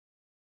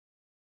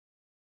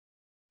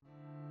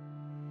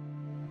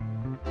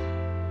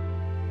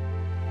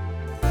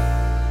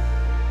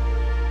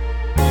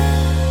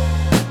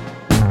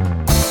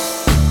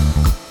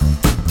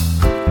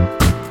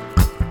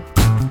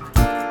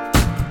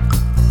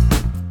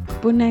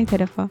ቡና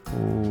የተደፋ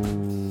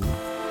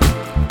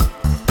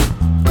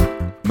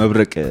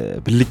መብረቅ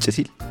ብልጭ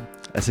ሲል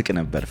እስቅ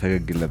ነበር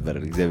ፈገግ ነበር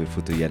እግዚአብሔር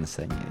ፎቶ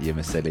ያነሳኝ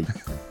የመሰለኝ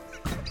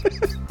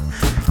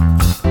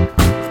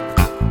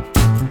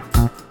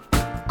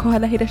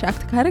ከኋላ ሄደሽ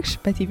አክት ካረክሽ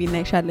በቲቪ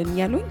እናይሻለን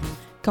ያሉኝ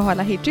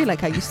ከኋላ ሄጄ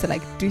like I used to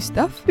like do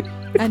stuff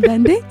and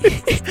then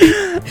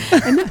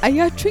እና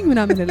አያችሁኝ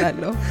ምናምን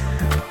እላለሁ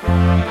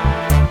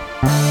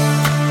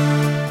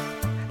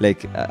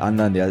like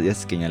አንዳንድ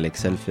ያስቀኛል like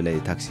ሰልፍ ላይ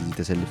ታክሲ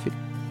ተሰልፌ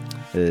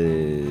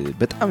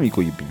በጣም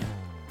ይቆይብኛል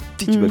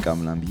ትጭ በቃ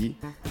ምናምን ብዬ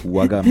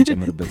ዋጋ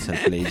መጨመርበት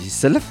ሰልፍ ላይ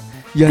ሲሰለፍ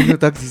ያለው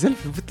ታክሲ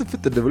ሰልፍ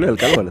ፍጥፍጥ ብሎ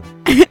ያልቃል ማለት ነው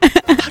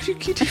are you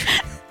kidding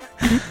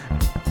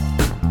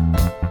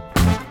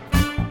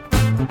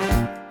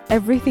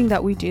everything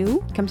that we do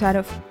comes out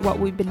of what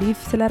we believe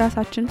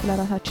ስለራሳችን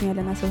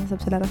ያለን አስተሳሰብ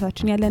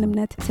ስለራሳችን ያለን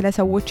እምነት ስለ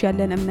ሰዎች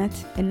ያለን እምነት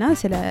እና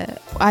ስለ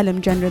ዓለም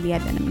ጀነራሊ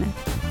ያለን እምነት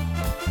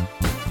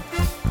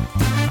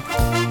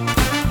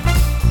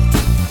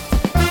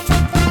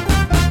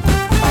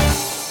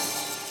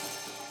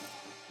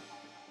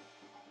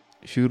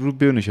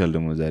ሹሩባ ሆነሻል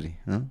ደግሞ ዛሬ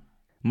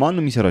ማን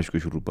ነው የሚሰራሽ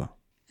ሹሩባ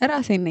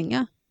ራሴ ነኛ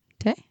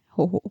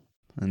ሆሆ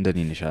እንደኔ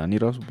ነሽ እኔ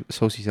ራሱ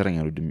ሰው ሲሰራኝ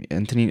አልወድም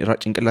እንትኔ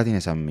ጭንቅላቴን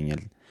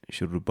ያሳመኛል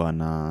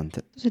ሹሩባና አንተ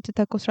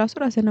ስትተኩስ ራሱ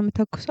ራስህን ነው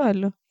የምትተኩሰው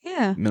አለ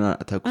ያ ምን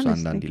ተኩስ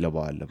አንዳንዴ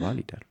ለባለ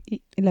ይላል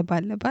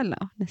ለባለ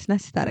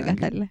ነስነስ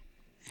ታረጋታለህ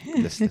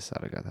ለስለስ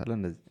ታረጋታለህ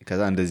እንደዚህ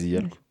ከዛ እንደዚህ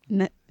ይያልኩ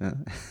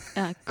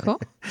አኮ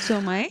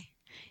ሶማይ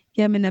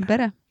የምን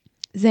ነበረ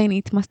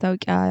ዘይኔት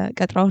ማስታወቂያ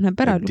ቀጥራው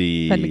ነበር አሉ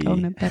ፈልገው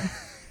ነበር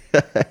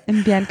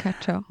እንዴ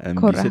ያልካቸው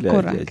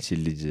ኮራ እቺ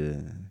ልጅ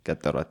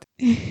ቀጠሯት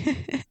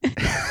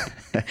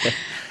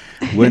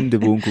ወንድ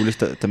ቦንኩ ብለሽ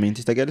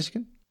ተመኝተሽ ታውቂያለሽ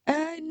ግን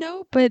no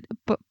but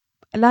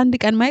ለአንድ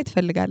ቀን ማየት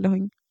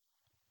ፈልጋለሁኝ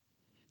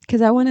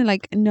cuz I want to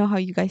like know how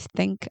you guys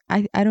think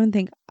I don't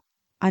think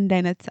አንድ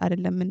አይነት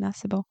አይደለም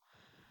እናስበው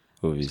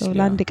so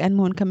ለአንድ ቀን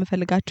መሆን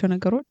ከመፈልጋቸው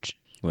ነገሮች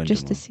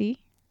just to see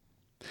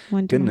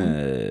ግን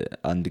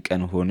አንድ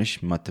ቀን ሆነሽ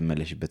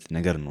ማተመለሽበት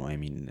ነገር ነው I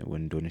mean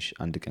ወንድ ሆነሽ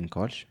አንድ ቀን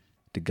ከዋልሽ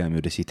ድጋሚ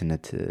ወደ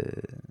ሴትነት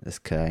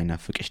እስከ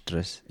አይናፍቅሽ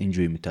ድረስ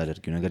ኢንጆይ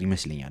የምታደርጊው ነገር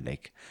ይመስልኛል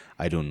like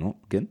I don't know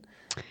ግን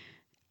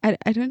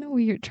I don't know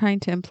what you're trying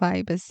to imply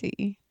but see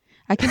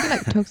I can be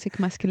like toxic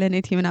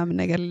masculinity ምናምን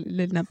ነገር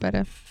ልል ነበር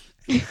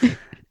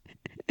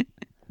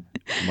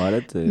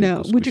ማለት no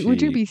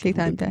would you be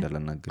ሴት አንተ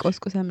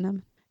ቆስቁሰ ምናምን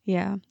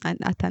ያ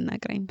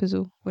አታናግረኝ ብዙ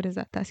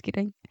ወደዛ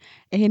ታስኪደኝ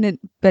ይሄንን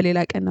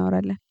በሌላ ቀን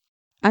እናወራለን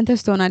አንተ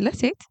ስትሆናለህ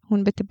ሴት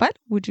ሁን ብትባል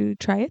would you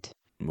try it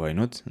why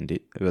not እንዴ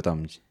በጣም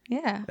እንጂ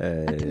yeah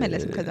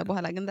አትመለስም ከዛ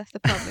በኋላ ግን that's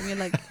the problem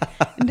you're like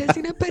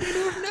እንደዚህ ነበር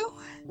ነው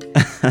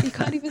you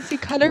can't even see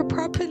color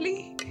properly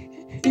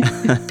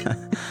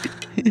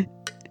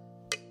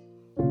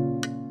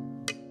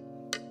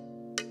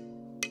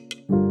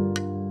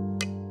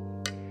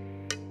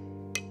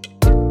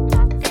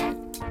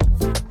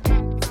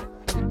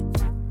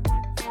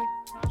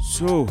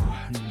so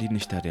እንዴት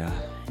ነሽ ታዲያ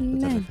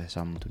በተረፈ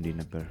ሳምንቱ እንዴት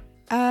ነበር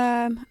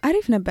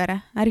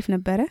አሪፍ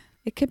ነበረ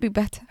it could be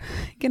better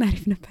ግን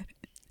አሪፍ ነበር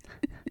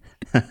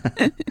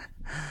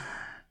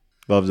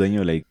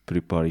በአብዛኛው like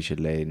preparation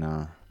ላይና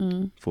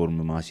ፎርም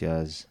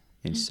ማስያዝ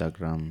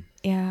ኢንስታግራም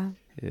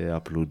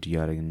አፕሎድ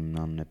ያደረግን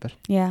ምናምን ነበር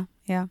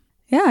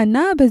ያ እና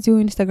በዚሁ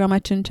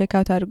ኢንስታግራማችን ቼክ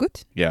አውት አድርጉት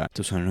ያ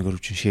ተወሰኑ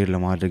ነገሮችን ሼር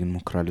ለማድረግ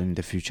እንሞክራለን in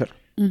the future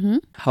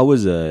how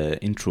was the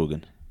intro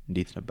ግን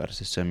እንዴት ነበር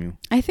ሲስተሚው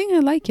I think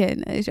I like it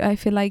I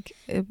feel like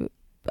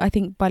I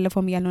think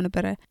ባለፈው ያለው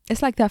ነበር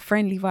it's like that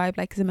friendly vibe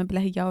like ዝም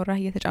ብለህ ያወራህ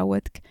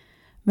እየተጫወትክ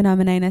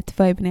ምናምን አይነት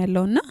vibe ነው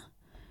ያለውና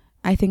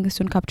I think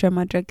እሱን ካፕቸር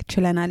ማድረግ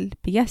ችለናል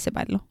ብዬ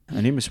አስባለሁ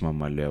እኔም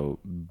እስማማለሁ ያው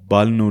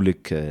ባልነው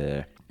ልክ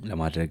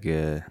ለማድረግ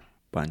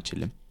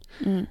ባንችልም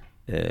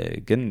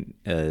ግን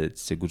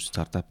it's a good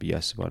startup ብዬ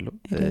አስባለሁ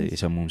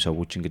የሰሙም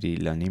ሰዎች እንግዲህ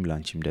ለኔም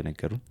ላንቺም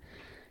እንደነገሩ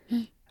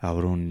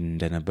አብረውን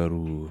እንደነበሩ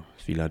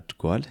ፊል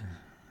አድርገዋል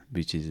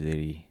which is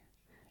very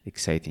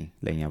exciting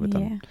ለኛ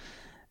በጣም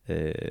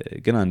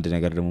ግን አንድ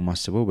ነገር ደግሞ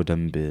ማስበው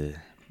በደንብ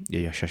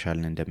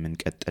ያሻሻልን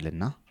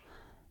እንደምንቀጥልና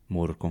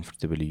more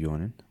comfortable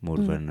ይሆንን more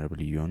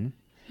vulnerable ይሆንን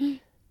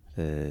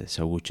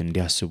ሰዎች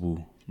እንዲያስቡ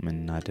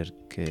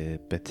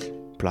ምናደርግበት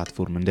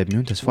ፕላትፎርም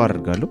እንደሚሆን ተስፋ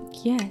አደርጋለሁ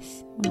yes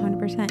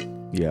 100%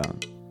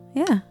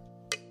 yeah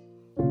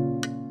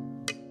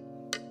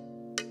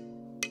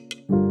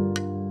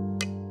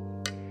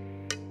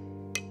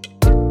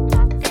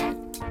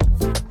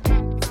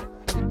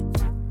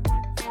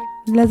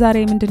ለዛሬ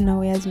ምንድነው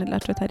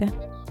ያዝንላችሁ ታዲያ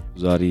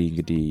ዛሬ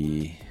እንግዲህ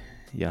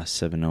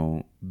ያሰብነው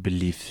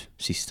belief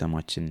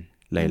ሲስተማችን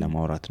ላይ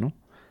ለማውራት ነው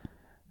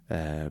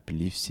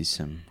belief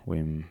system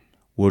ወይም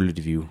world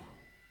view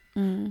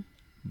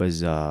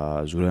በዛ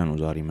ዙሪያ ነው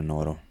ዛሬ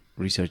የምናወራው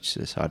ሪሰርች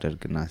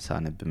ሳደርግና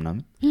ሳነብ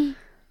ምናምን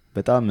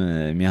በጣም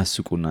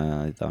የሚያስቁና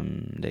በጣም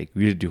like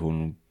weird የሆኑ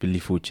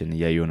beliefዎችን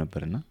ያየው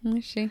ነበርና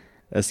እሺ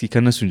እስኪ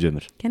ከነሱን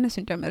ጀምር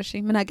እሺ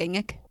ምን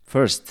አገኘክ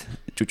first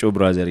ጩጮ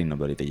ብራዘሪን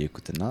ነበር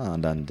የጠየኩትና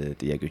አንዳንድ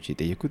ጥያቄዎች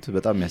የጠየኩት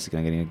በጣም የሚያስቅ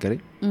ነገር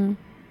ነገረኝ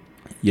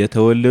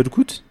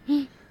የተወለድኩት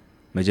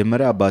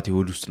መጀመሪያ አባቴ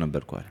ሆድ ውስጥ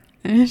ነበርኩ አይደል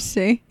እሺ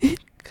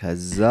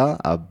ከዛ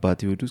አባቴ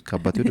ወደ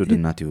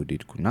እናቴ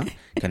ሄድኩና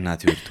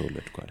ከእናቴ ወደ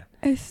ተወለድኩ አለ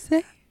እሺ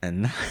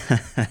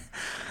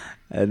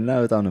እና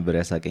በጣም ነበር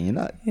ያሳቀኝና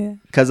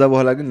ከዛ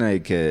በኋላ ግን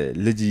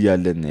ልጅ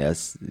እያለን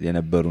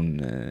የነበሩን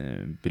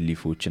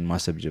ቢሊፎችን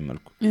ማሰብ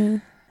ጀመርኩ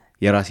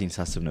የራሴን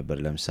ሳስብ ነበር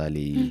ለምሳሌ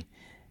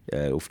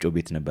ወፍጮ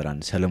ቤት ነበር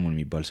አንድ ሰለሞን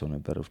የሚባል ሰው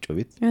ነበር ወፍጮ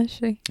ቤት እሺ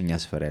እኛ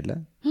ሰፈር ያለ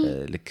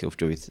ልክ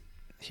ወፍጮ ቤት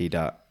ሄዳ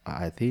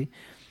አያቴ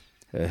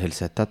እህል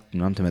ሰታት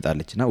ምናምን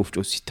ትመጣለችና ወፍጮ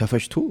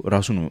ሲተፈጭቶ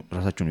ራሳቸው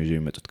ነው ይዘው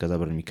የሚመጡት ከዛ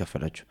ብር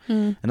የሚከፈላቸው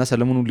እና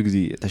ሰለሞን ሁሉ ጊዜ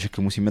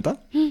ተሸክሞ ሲመጣ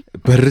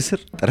በር ስር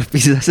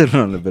ጠረጴዛ ስር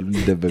ነው ነበር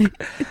የሚደበቅ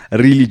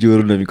ሪሊ ጆሮ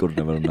እንደሚቆርጥ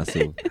ነበር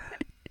እናስበው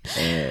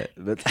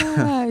በጣም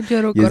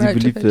ጆሮ ቆራጭ የዚህ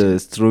ቢሊፍ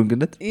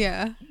ስትሮንግነት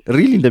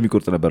ሪሊ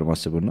እንደሚቆርጥ ነበር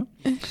ማስበውና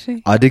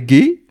አድጌ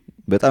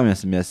በጣም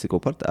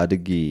የሚያስቀው ፓርት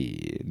አድጌ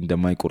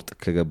እንደማይቆርጥ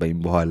ከገባኝ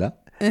በኋላ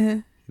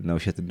ነው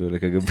ሸት እንደሆነ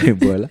ከገባኝ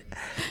በኋላ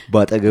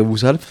ባጠገቡ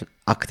ሳልፍ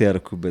አክት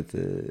ያርኩበት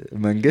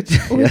መንገድ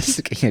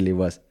ያስቀኛል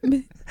ይባስ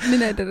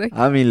ምን አደረክ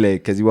አሚን ላይ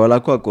ከዚህ በኋላ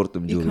እኮ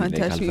አቆርጥም ጆሮ ላይ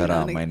ካልፈራ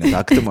ማይነት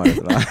አክት ማለት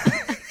ነው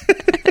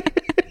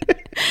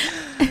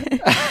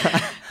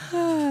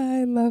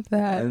I love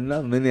that እና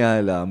ምን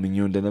ያህል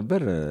አምኜው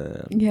እንደነበር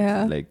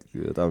like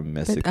በጣም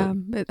የሚያስቀው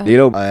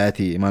ሌላው አያቴ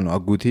ማን ነው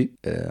አጎቴ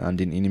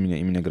አንዴን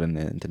የሚነግረን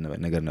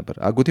ነገር ነበር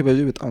አጎቴ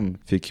በዚህ በጣም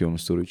ፌክ የሆኑ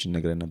ስቶሪዎች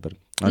ይነግረን ነበር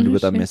አንዱ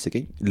በጣም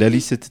የሚያስቀኝ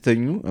ለሊት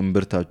ስትተኙ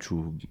እንብርታችሁ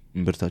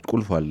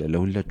ቁልፍ አለ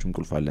ለሁላችሁም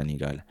ቁልፍ አለ እኔ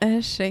ጋር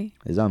እሺ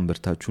እዛ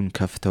እንብርታችሁን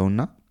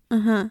ከፍተውና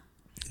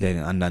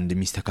አንዳንድ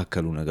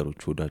የሚስተካከሉ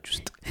ነገሮች ወዳችሁ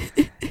ውስጥ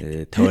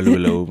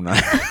ተወልብለውና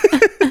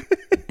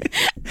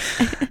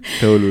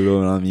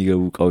ተወልብለውና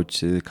የሚገቡ ቃዎች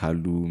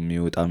ካሉ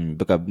የሚወጣም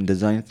በቃ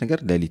እንደዛ አይነት ነገር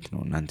ለሊት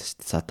ነው እናንተ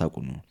ሳታውቁ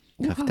ነው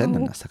ከፍተን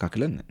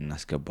እናስተካክለን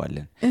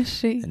እናስገባለን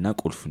እና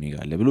ቁልፉን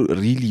ይጋለ ብሎ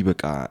ሪሊ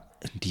በቃ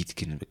እንዴት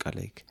ግን በቃ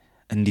ላይክ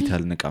እንዴት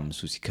አልነቃም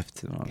እሱ ሲከፍት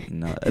ነው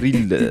እና ሪል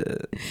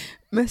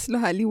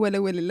መስሎሃል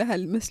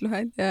ይወለወልልሃል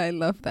መስሎሃል I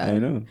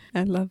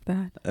love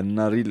that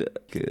እና ሪል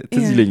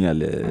ትዝ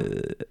ይለኛል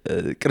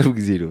ቅርብ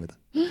ጊዜ ነው በጣም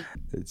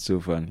it's so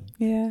funny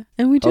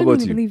and we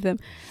genuinely believe them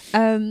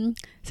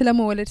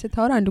ስለመወለድ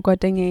ስታወራ አንዱ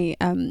ጓደኛዬ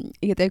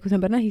እየጠየቁት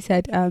ነበርና he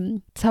said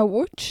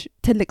ሰዎች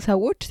ትልቅ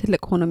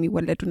ሆነው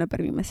የሚወለዱ ነበር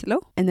የሚመስለው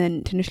and then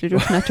ትንሽ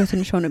ልጆች ናቸው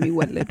ትንሽ ሆነው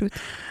የሚወለዱት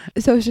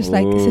so it's just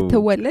like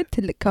ስትወለድ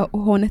ትልቅ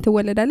ሆነ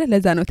ትወለዳለህ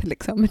ለዛ ነው ትልቅ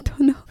ሰው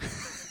የምትሆነው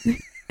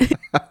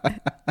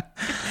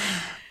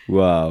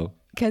ዋው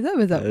ከዛ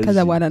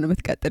በኋላ ነው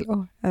የምትቀጥለው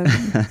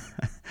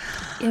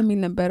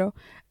የሚል ነበረው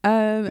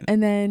and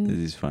then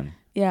this is funny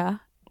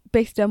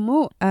ቤስ ደግሞ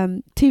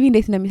ቲቪ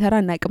እንዴት እንደሚሰራ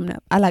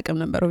አላቅም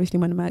ነበር obviously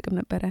ማንም አያቅም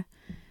ነበር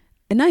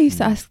እና I used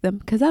to ask them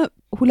ከዛ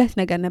ሁለት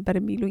ነገር ነበር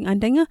የሚሉኝ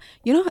አንደኛ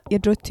you know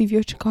የድሮ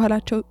ቲቪዎች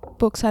ከኋላቸው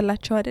ቦክስ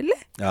አላቸው አይደለ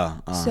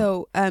so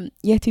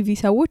የቲቪ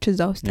ሰዎች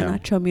እዛ ውስጥ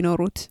ናቸው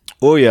የሚኖሩት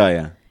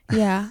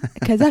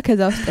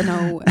ከዛ ውስጥ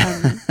ነው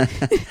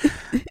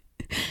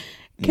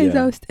ከዛ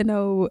ውስጥ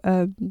ነው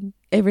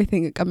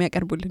everything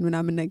የሚያቀርቡልን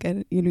ምናምን ነገር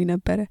ይሉኝ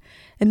ነበር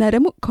እና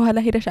ደግሞ ከኋላ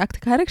ሄደሽ አክት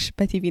ካረክሽ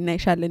በቲቪ እና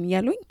ይሻለን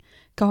ያሉኝ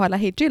ከኋላ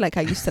ሄጄ like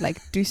I used to like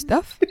do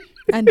stuff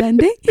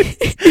አንዳንዴ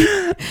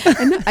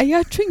እና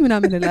አያችሁኝ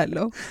ምናምን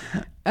እላለሁ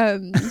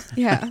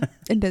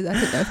እንደዛ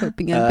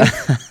ተጣጣብኛል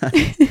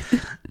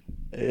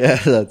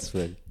that's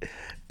funny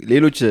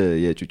ሌሎች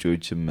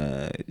የጩጮችም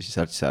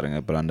ሪሰርች ሳረግ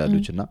ነበር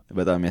አንዳንዶችና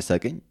በጣም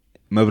ያሳቀኝ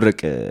መብረቅ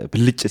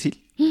ብልጭ ሲል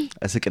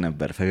እስቅ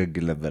ነበር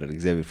ፈገግል ነበር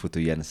እግዚአብሔር ፎቶ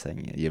ያነሳኝ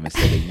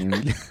የመሰለኝ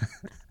የሚል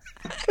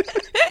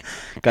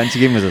ካንቺ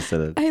ጋር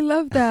መሰሰለ I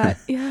love that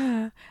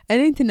እኔ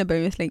እንትን ነበር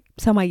የሚመስለኝ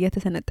ሰማይ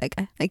የተሰነጠቀ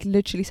like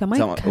literally ሰማይ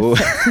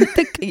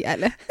ትክ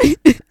ያለ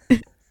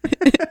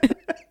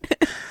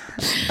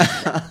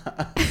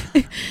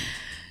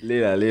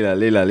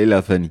ሌላ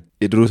ፈኒ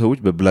የድሮ ሰዎች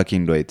በብላክ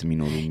ኤንድ ዋይት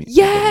የሚኖሩ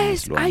yes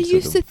I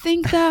used to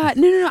think that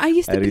no I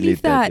used to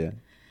believe that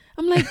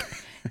I'm like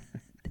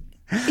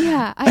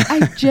I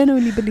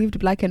genuinely believed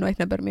black and white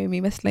ነበር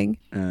የሚመስለኝ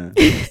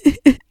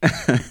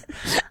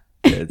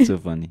it's so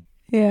funny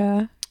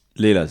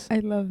ሌላስ I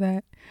love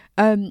that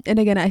and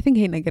again I think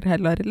ይሄ ነገር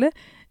ያለው አይደለ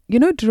you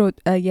know ድሮ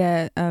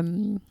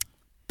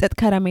ጥጥ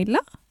ከረሜላ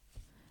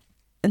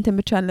እንትን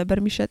ብቻ ነበር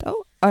የሚሸጠው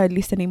or at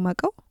least እኔ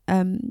የማውቀው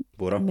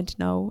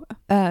ምንድነው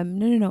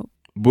no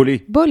ቦሌ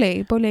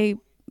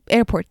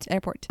ኤርፖርት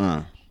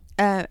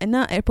እና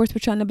ኤርፖርት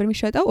ብቻ ነበር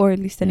የሚሸጠው or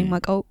at least እኔ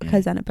የማውቀው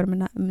ከዛ ነበር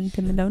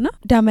እንትን ምንለውና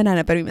ዳመና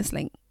ነበር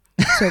የሚመስለኝ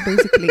so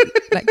basically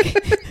like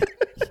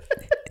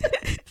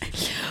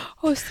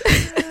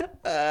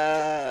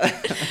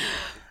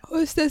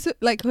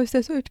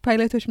hostessoች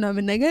ፓይለቶች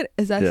ምናምን ነገር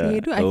እዛ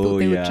ሲሄዱ I thought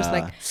they would just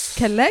like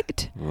collect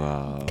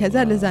ከዛ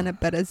ለዛ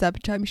ነበር እዛ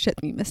ብቻ የሚሸጥ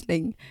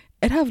የሚመስለኝ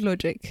it have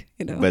logic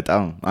you know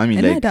በጣም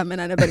like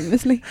ዳመና ነበር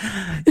የሚመስለኝ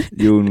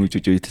የሆኑ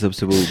ጩጮች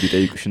ተሰብስበው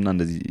ቢጠይቁሽና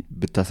እንደዚህ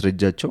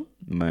ብታስረጃቸው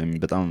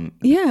በጣም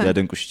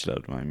ያደንቁሽ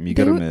ይችላሉ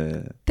የሚገርም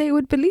they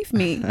would believe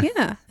me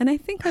and I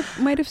think I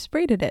might have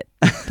sprayed it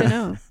you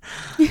know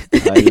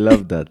I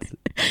love that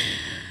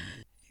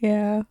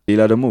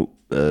ሌላ ደግሞ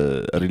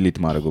ሪሌት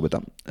ማድረገው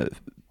በጣም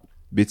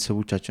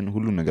ቤተሰቦቻችን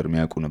ሁሉ ነገር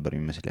የሚያውቁ ነበር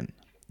የሚመስለን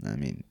I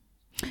mean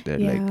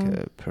they're like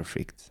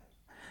perfect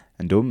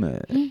እንደውም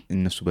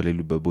እነሱ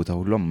በሌሉበት ቦታ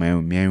ሁሉ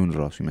የሚያዩን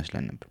ራሱ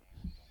ይመስላል ነበር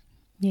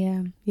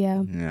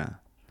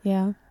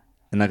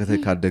እና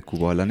ከተካደኩ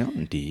በኋላ ነው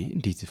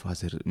እንዴት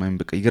ፋዘር ማይም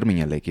በቃ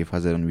ይገርመኛል ላይ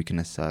የፋዘርን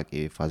ዊክነስ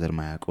ፋዘር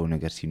ማያውቀው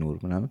ነገር ሲኖር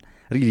ምናምን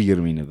ሪሊ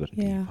ይገርመኝ ነበር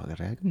ፋዘር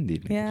ያውቅም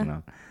እንዴት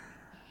ነው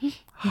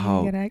how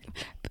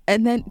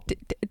and then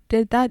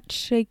did that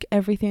shake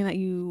everything that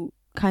you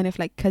kind of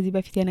like ከዚህ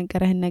በፊት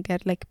የነገረህን ነገር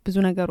like ብዙ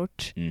ነገሮች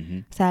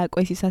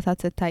ሳያቆይ ሲሳሳት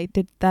ስታይ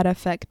did that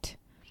affect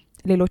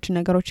ሌሎች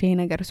ነገሮች ይሄ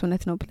ነገር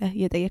እውነት ነው ብለህ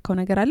የጠየቀው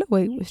ነገር አለ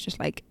ወይ was just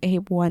like ይሄ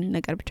one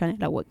ነገር ብቻ ነው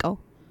ያላወቀው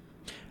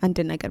አንድ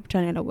ነገር ብቻ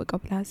ነው ያላወቀው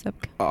ብለህ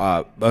አሰብክ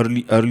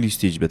early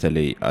stage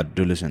በተለይ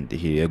adolescent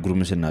ይሄ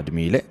የጉርምስና እድሜ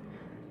ላይ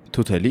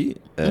totally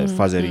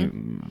ፋዘሪ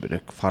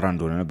ፋራ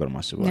እንደሆነ ነበር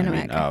ማስበው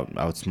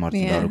አውት ስማርት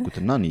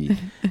እንዳልኩትና እኔ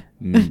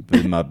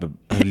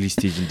early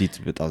stage እንዴት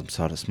በጣም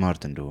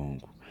ስማርት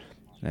እንደሆንኩ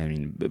I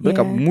mean በቃ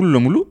ሙሉ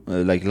ለሙሉ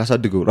like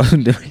ላሳድገው ራሱ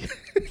እንደማይ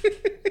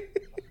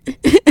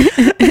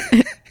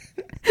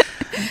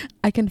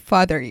I can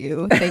father you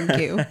thank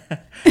you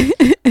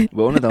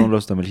በእውነት አሁን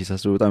ራሱ ተመልሼ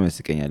ሳስበው በጣም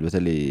ያስቀኛል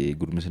በተለይ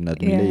ጉርምስና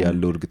እድሜ ላይ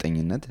ያለው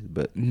እርግጠኝነት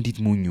እንዴት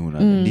ሞኝ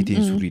ይሆናል እንዴት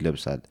ሱሪ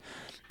ይለብሳል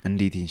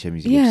እንዴት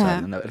ሸሚዝ ይለብሳል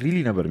እና ሪሊ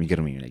ነበር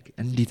የሚገርመኝ like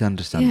እንዴት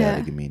አንደርስታንድ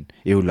ያደርግሜን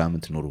ይሁላ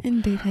አመት ኖሮ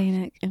እንዴት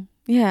አይነቅም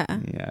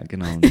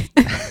ግን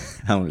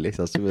አሁን ላይ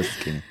ሳስበው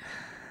ያስቀኛል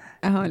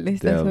አሁን ላይ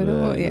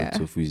ሳስበው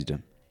of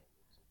wisdom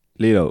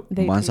ሌላው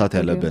ማንሳት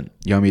ያለብን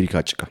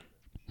የአሜሪካ ጭቃ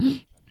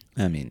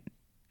I mean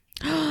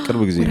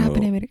ቅርብ ጊዜ ነው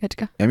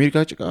የአሜሪካ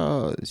ጭቃ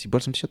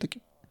ሲባል ስንት ሸጠቂ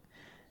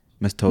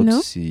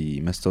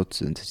መስታወት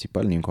እንትን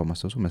ሲባል እኔ እንኳን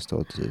ማስታወሱ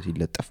መስታወት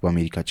ሲለጠፍ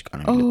በአሜሪካ ጭቃ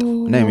ነው የሚለጠፍ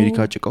እና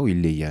የአሜሪካ ጭቃው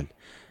ይለያል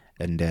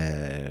እንደ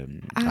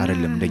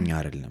አይደለም እንደኛ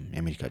አይደለም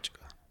የአሜሪካ ጭቃ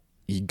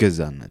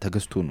ይገዛና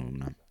ተገዝቶ ነው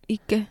ምናምን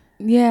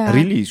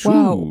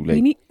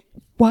really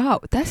wow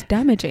that's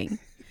damaging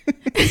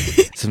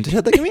ስንት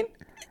ሸጠቂሜን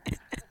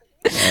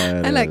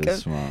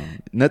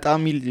ነጣ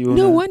ሚል ይሆነ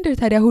no wonder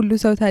ታዲያ ሁሉ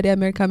ሰው ታዲያ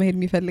አሜሪካ መሄድ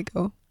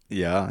የሚፈልገው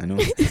I know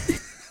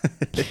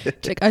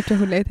ጭቃቸው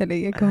ሁሉ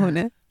የተለየ ከሆነ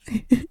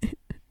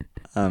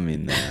I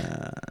mean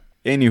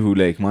anywho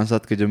like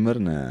ማንሳት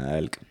ከጀመርን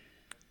አያልቅም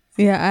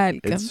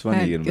አያልቅም it's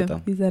funny ግን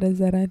በጣም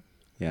ይዘረዘራል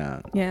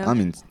I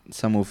mean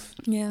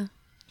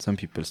some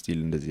people still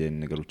እንደዚህ አይነት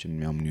ነገሮችን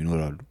የሚያምኑ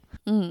ይኖራሉ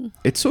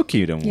it's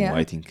okay ደግሞ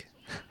I think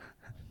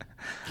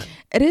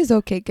it is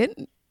okay ግን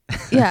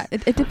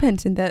it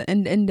depends in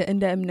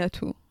the እምነቱ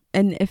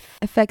and if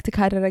effect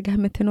ካደረገህ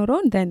የምትኖረው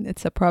then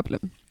it's a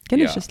problem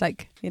can it's just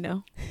like you know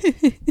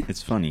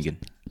it's funny again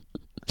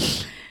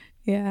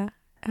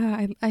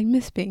I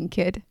miss being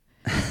kid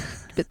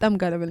በጣም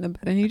ጋለበል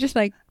ነበር and you just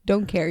like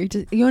don't care you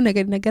just የሆነ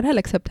ነገር ሀል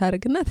accept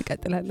አድርግና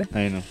ትቀጥላለህ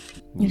I know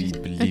we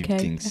believe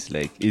things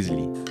like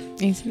easily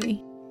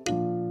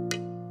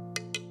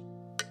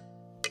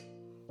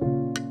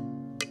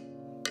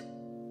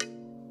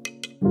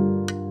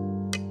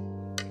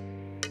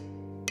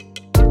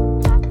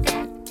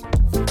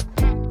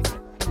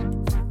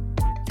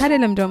ታዲያ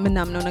ለምንድነው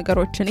የምናምነው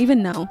ነገሮችን even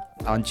now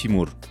አንቺ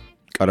ሞር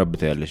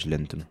ቀረብተ ያለሽ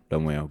ለእንት ነው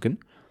ለሙያው ግን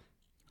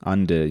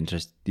አንድ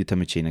ኢንትረስት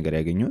የተመቸኝ ነገር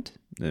ያገኘሁት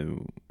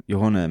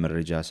የሆነ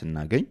መረጃ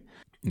ስናገኝ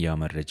ያ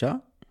መረጃ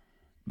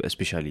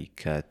especially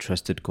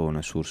ከትረስትድ ከሆነ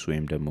ሶርስ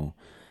ወይም ደግሞ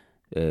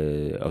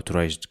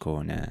አውቶራይዝድ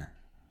ከሆነ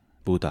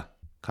ቦታ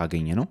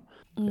ካገኘ ነው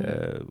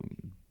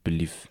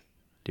belief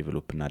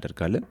develop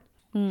እናደርጋለን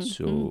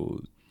so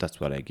that's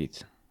what I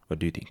get what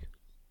do you think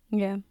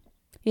yeah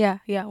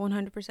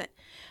 100%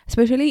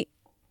 especially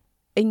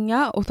እኛ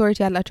ኦቶሪቲ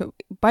ያላቸው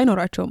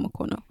ባይኖራቸውም እኮ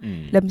ነው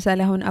ለምሳሌ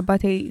አሁን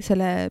አባቴ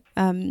ስለ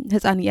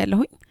ህፃን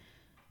ያለሁኝ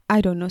I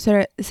don't know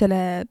ስለ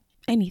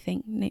anything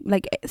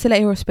like ስለ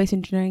aerospace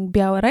engineering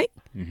ቢያወራኝ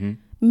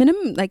ምንም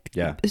like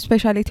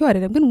specialty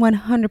አይደለም ግን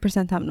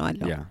 100%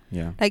 አምነዋለሁ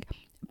like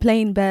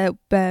plane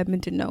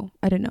በምንድነው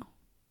I don't know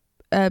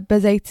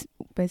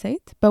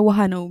በዘይት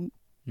በውሃ ነው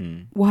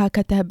ውሃ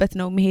ከተህበት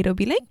ነው መሄደው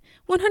ቢለኝ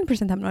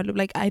 100% አምነዋለሁ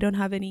like I don't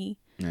have any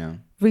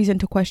reason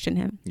to question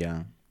him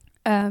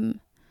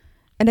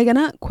እንደገና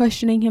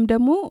questioning him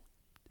ደግሞ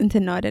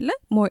እንትን ነው አይደለ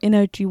more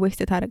energy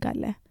waste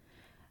ታደርጋለህ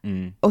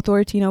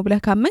authority ነው ብለህ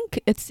ካመንክ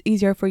it's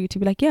easier for you to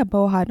be like yeah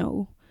በውሃ ነው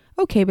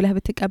okay ብለህ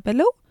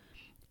ብትቀበለው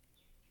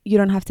you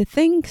don't have to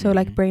think so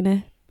like brain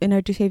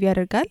energy save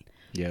ያደርጋል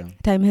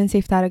timeህን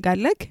save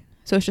ታደርጋለህ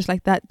so it's just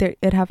like that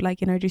it have like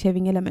energy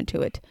saving element to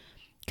it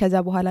ከዛ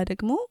በኋላ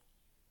ደግሞ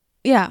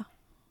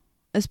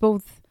it's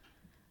both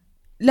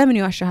ለምን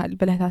ይዋሻሃል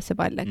ብለህ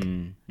ታስባለህ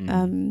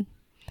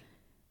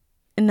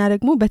እና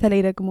ደግሞ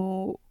በተለይ ደግሞ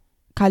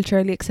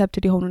culturally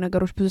accepted የሆኑ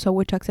ነገሮች ብዙ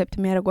ሰዎች accept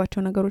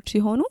የሚያደርጓቸው ነገሮች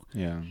ሲሆኑ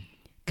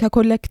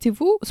ከኮሌክቲቭ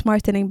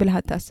ስማርት ነኝ ብለህ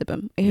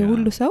አታስብም ይሄ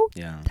ሁሉ ሰው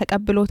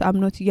ተቀብሎት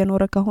አምኖት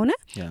እየኖረ ከሆነ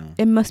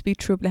it must be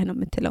true ብለህ ነው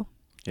የምትለው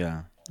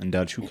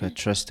እንዳልሽው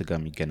ከትረስት ጋር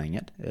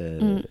የሚገናኛል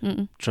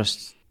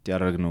ትረስት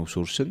ያደረግነው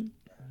ሶርስን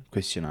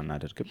question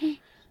አናደርግም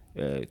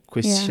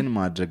question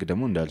ማድረግ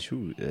ደግሞ እንዳልሽው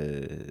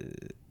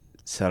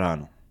ስራ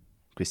ነው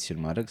question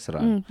ማድረግ ስራ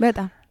ነው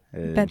በጣም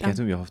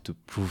ምክንያቱም you have to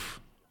prove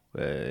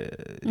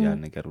ያ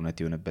ነገር እውነት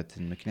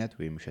የሆነበትን ምክንያት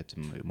ወይ ውሸት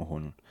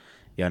መሆኑን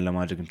ያን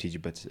ለማድረግ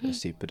የምትሄጂበት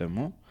ስቴፕ ደግሞ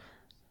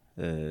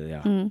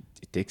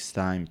it takes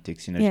time, it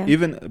takes energy.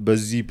 Even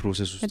በዚህ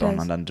ፕሮሰስ ውስጥ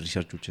አንዳንድ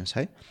ሪሰርቾችን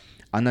ሳይ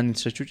አንዳንድ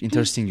ሪሰርቾች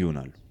ኢንተረስቲንግ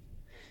ይሆናሉ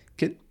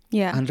ግን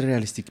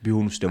አንሪያሊስቲክ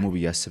ቢሆኑስ ደግሞ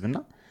በያስብና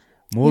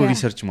ሞር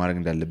ሪሰርች ማድረግ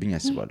እንዳለብኝ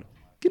ያስባለሁ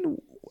ግን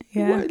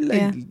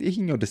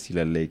ይሄኛው ደስ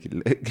ይላል ላይክ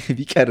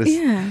ቢቀርስ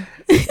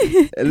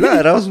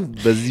ራሱ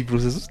በዚህ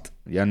ፕሮሰስ ውስጥ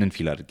ያንን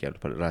ፊል አድርጌያለሁ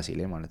ራሴ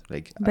ላይ ማለት ነው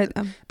ላይክ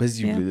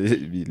በዚህ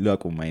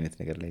ላቆም አይነት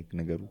ነገር ላይክ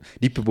ነገሩ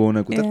ዲፕ በሆነ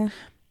ቁጥር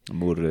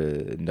ሞር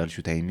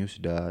እንዳልሽው ታይም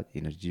ይወስዳል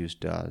ኤነርጂ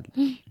ይወስዳል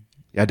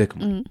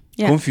ያደክማል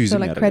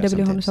ኮንፊውዚንግ ያደርጋል ክሬዲብል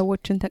የሆኑ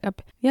ሰዎችን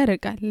ተቀበል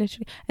ያደርጋል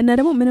እና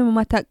ደግሞ ምንም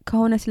ማታ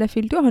ከሆነ ስለ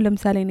ፊልዱ አሁን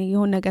ለምሳሌ ነው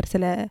የሆነ ነገር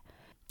ስለ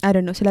I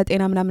don't know ስለ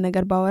ጤና ምናምን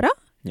ነገር ባወራ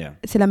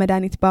ስለ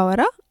መድኃኒት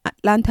ባወራ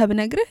ላንተ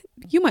ብነግርህ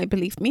you might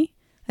believe me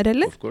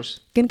አይደለ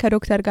ግን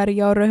ከዶክተር ጋር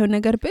ያወራው የሆነ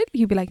ነገር ብል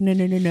you be like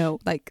no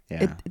like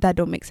that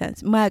don't make sense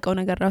ማያውቀው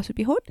ነገር ራሱ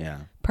ቢሆን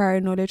prior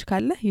knowledge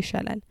ካለ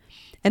ይሻላል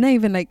እና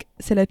even like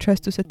ስለ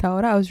trust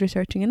ስታወራ I was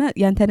researching እና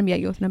ያንተንም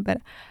ያየሁት ነበር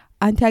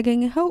አንተ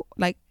ያገኘኸው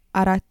like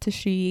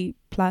 4000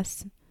 plus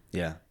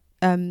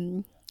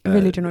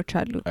religionዎች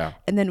አሉ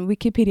and then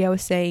Wikipedia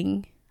was saying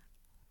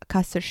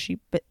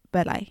ከ10,000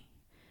 በላይ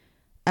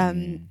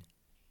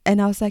and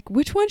I was like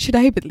which one should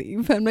I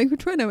believe I'm like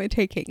which one am I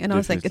taking and I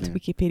was like it's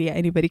Wikipedia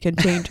anybody can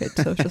change it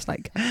so it's just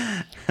like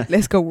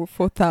let's go with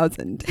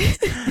 4,000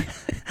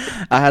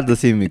 I had the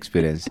same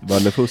experience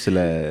ባለፈው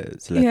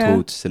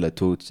ስለ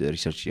ቶት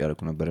ሪሰርች ያደረኩ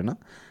ነበርና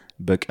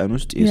በቀን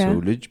ውስጥ የሰው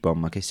ልጅ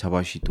በአማካይ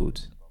 70,000 ቶት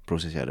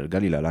ፕሮሰስ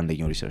ያደርጋል ይላል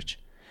አንደኛው ሪሰርች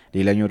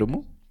ሌላኛው ደግሞ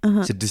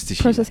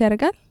 6,000 ፕሮሰስ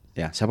ያደርጋል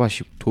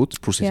 70,000 ቶት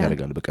ፕሮሰስ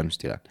ያደርጋል በቀን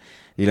ውስጥ ይላል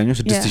ሌላኛው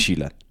 6,000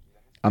 ይላል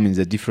I mean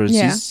the difference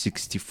is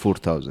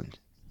 64,000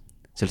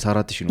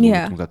 64,000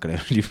 ነው መካከል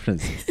ያለው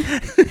ዲፈረንስ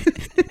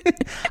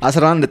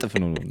 11 እጥፍ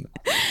ነው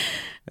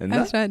እና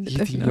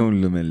ይሄኛው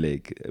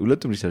ለመለክ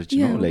ሁለቱም ሪሰርች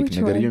ነው ላይክ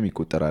ነገርየው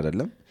የሚቆጠር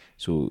አይደለም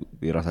ሶ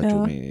የራሳቸው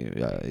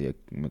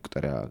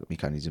የመቁጠሪያ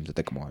ሜካኒዝም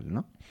ተጠቅመዋልና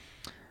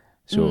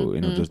so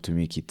in order to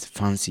make it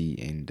fancy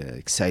and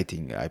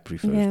exciting I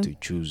prefer to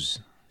choose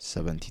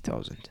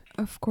 70,000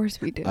 of course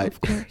we do of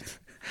course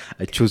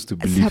I chose to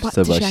believe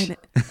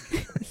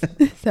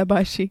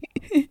Sabashi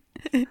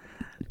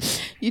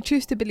you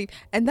choose to believe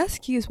and that's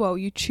key as well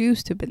you choose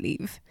to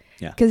believe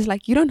because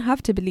like you don't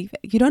have to believe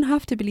it you don't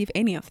have to believe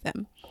any of them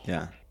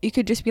you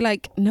could just be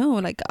like no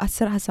like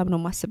 10 ሐሳብ ነው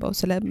ማስበው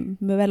ስለ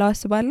መበላው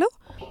አስባለሁ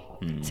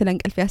ስለ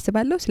እንቅልፍ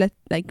ያስባለሁ ስለ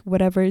like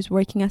whatever is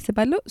working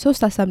አስባለሁ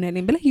ሶስት ሐሳብ ነው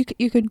ያለኝ ብለህ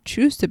you can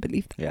choose to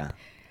believe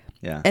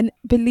and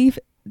believe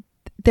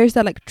there's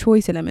that like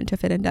choice element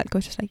of it and that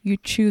goes just like you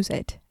choose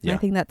it I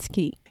think that's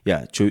key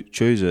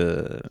choice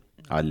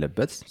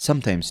አለበት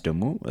sometimes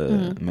ደግሞ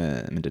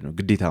ምንድነው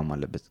ግዴታም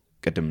አለበት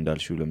ቀደም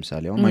እንዳልሽው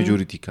ለምሳሌ አሁን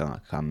ማጆሪቲ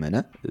ካመነ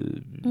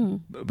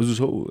ብዙ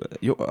ሰው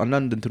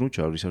አንዳንድ እንትኖች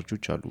አሉ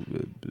ሪሰርቾች አሉ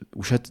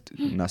ውሸት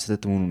እና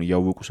ስህተት መሆኑን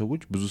ያወቁ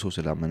ሰዎች ብዙ ሰው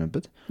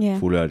ስላመነበት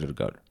ፎሎ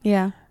ያደርጋሉ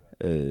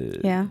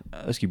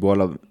እስኪ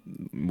በኋላ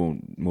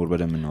ሞር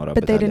በደም እናወራበት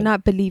but they did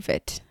not believe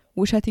it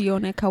ውሸት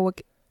የሆነ ካወቅ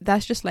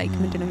that's just like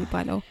ምንድነው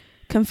የሚባለው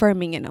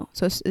confirming it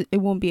so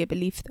it won't be a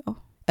belief though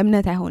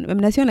እምነት አይሆንም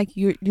እምነት ሲሆን like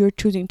you're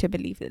choosing to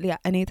believe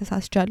እኔ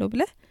ተሳስቻለሁ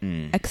ብለህ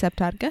accept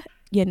አድርገህ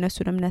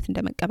የእነሱን እምነት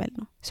እንደመቀበል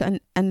ነው so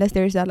unless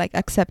there is that like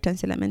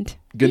acceptance element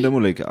ግን ደግሞ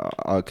like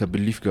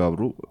ከbelief ጋር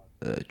አብሮ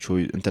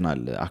choice እንትን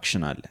አለ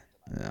action አለ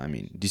I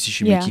mean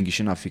decision making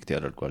ሽን affect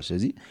ያደርጋል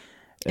ስለዚህ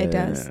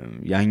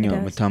ያኛው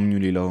መታምኙ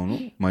ሌላ ሆኖ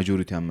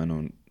ማጆሪቲ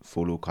ያመነውን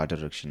follow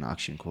ካደረግሽና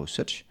action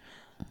ከወሰድሽ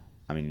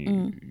I mean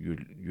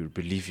you're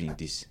believing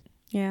this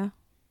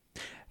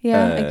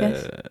I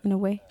guess in a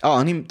way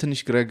እኔም ትንሽ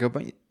ግራ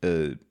ያጋባኝ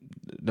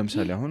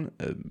ለምሳሌ አሁን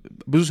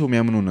ብዙ ሰው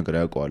የሚያምነው ነገር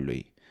ያውቀዋል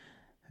ወይ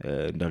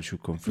እንዳልሽው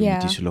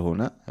ኮንፊርሚቲ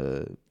ስለሆነ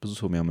ብዙ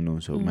ሰው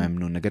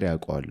የሚያምነው ነገር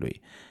ያውቀዋል ወይ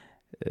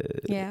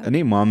እኔ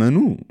ማመኑ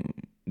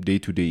ዴይ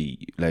ቱ ዴይ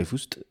ላይፍ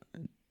ውስጥ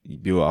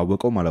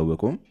ቢያወቀው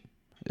ማላወቀው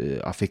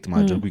አፌክት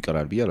ማድረጉ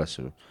ይቀራል ብዬ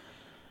አላስብም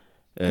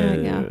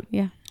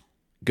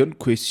ግን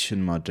ኩዌስችን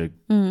ማድረግ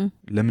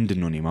ለምንድን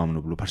ነው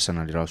ማምነው ብሎ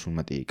ፐርሰናሊ ራሱን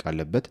መጠየቅ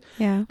አለበት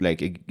ላይክ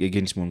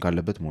ኤጌንስት መሆን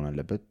ካለበት መሆን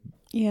አለበት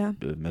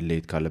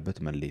መለየት ካለበት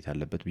መለየት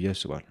አለበት ብዬ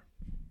አስባለሁ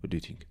what do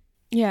you think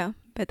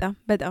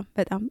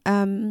በጣም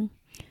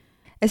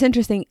it's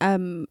interesting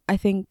I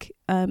think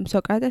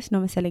Socrates ነው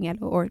መሰለኝ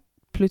ያለው or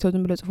Pluto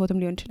ዝም ብሎ ጽፎትም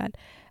ሊሆን ይችላል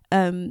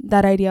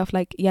that idea of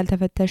like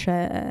ያልተፈተሸ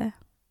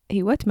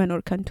ህይወት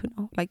መኖር ከንቱ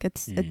ነው like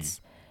it's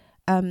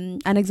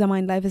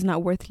unexamined life is not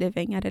worth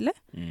living አይደለ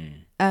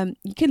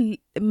you can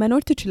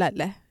መኖር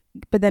ትችላለህ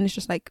but then it's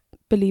just like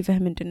believe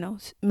ምንድነው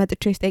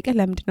መጥቼ ስጠይቀህ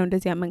ለምንድነው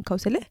እንደዚህ ያመንከው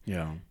ስለ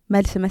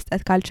መልስ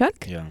መስጠት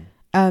ካልቻልክ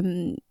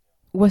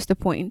what's the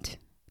point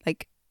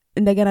like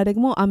እንደገና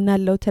ደግሞ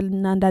አምናለው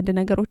ተልና አንዳንድ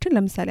ነገሮችን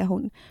ለምሳሌ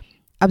አሁን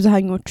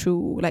አብዛኞቹ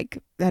like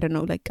I don't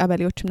know like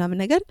ቀበሌዎች ምናምን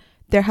ነገር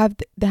they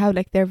have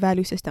like their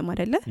value system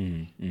አይደለ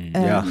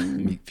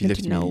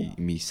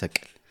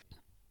የሚሰቅል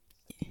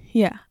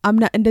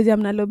አምና እንደዚህ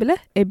አምናለው ብለህ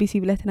ABC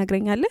ብለህ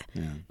ተናግረኛለህ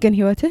ግን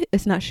ህይወትህ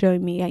is not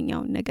showing me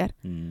ያኛውን ነገር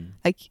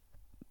like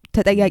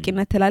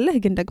ተጠያቂነት ትላለህ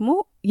ግን ደግሞ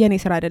የኔ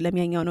ስራ አይደለም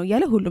ያኛው ነው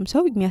ያለ ሁሉም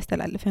ሰው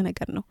የሚያስተላልፈ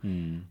ነገር ነው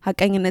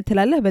ሐቀኝነት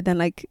ትላለህ but then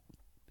like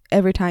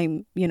every time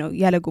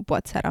ያለ ጉቦ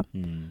አትሰራም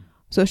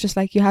so it's just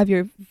like you have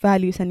your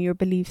values and your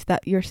beliefs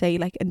that you're saying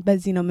like and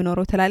በዚህ ነው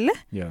የምኖረው ትላለህ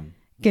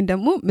ግን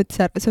ደግሞ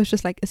ምትሰራ so it's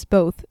just like it's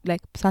both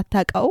like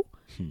ሳታቀው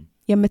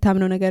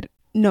የምታምነው ነገር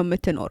ነው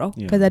የምትኖረው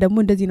ከዛ ደግሞ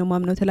እንደዚህ ነው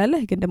ማምነው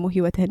ትላለህ ግን ደግሞ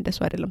ህይወትህ እንደሱ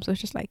አይደለም so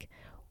it's just like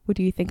what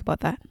do you think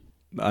about that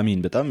I mean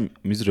በጣም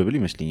miserable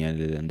ይመስልኛል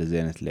እንደዚህ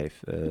አይነት ላይፍ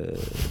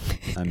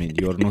I mean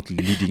you are not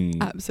leading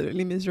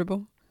absolutely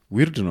miserable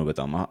weird ነው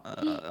በጣም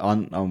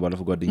አሁን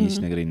ባለፈው ጓደኛዬ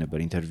ሲነግረኝ ነበር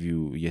ኢንተርቪው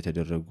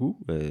እየተደረጉ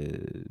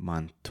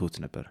ማን ቶት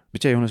ነበር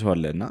ብቻ የሆነ ሰው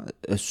አለና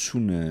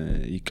እሱን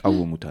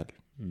ይቃወሙታል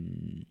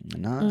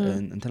እና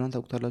እንትናን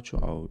ታውቁታላችሁ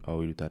አው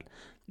ይሉታል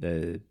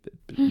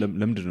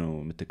ለምንድን ነው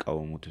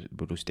የምትቃወሙት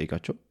ብሎ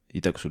ሲጠይቃቸው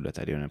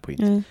ይጠቅሱለታል የሆነ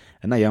ፖይንት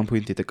እና ያን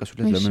ፖይንት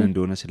የጠቀሱለት ለምን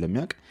እንደሆነ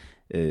ስለሚያውቅ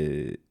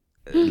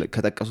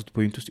ከተጠቀሱት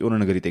ፖይንት ውስጥ የሆነ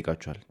ነገር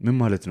ይጠይቃቸዋል ምን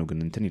ማለት ነው ግን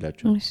እንትን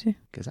ይላቸዋል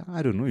ከዛ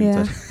I don't know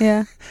ይሉታል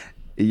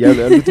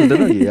ያሉት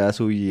እንደሆነ ያ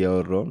ሰውዬ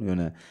ያወራው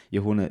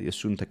የሆነ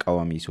እሱን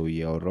ተቃዋሚ ሰውዬ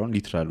ያወራው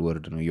ሊትራል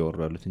ወርድ ነው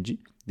ያወራሉት እንጂ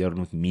they are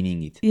not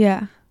meaning it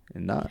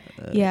እና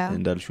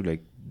እንዳልሽው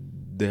like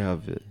they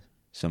have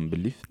some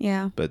belief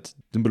but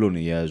ዝም ብሎ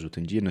ነው የያዙት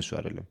እንጂ እነሱ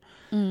አይደለም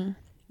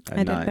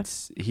እና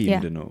ይሄ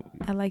እንደው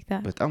I like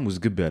that በጣም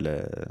ውዝግብ ያለ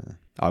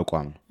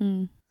አቋም ነው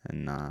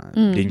እና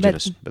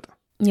dangerous በጣም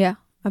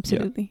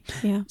absolutely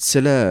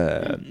ስለ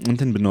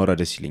እንትን ብናወራ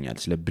ደስ ይለኛል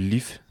ስለ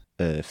belief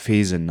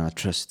faith እና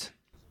trust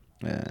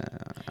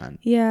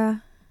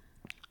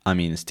I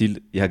mean still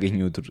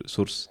ያገኘው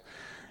ሶርስ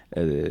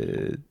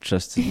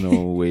trust ነው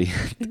ወይ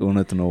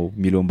እውነት ነው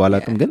ሚሊዮን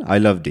ባላቅም ግን I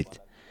loved it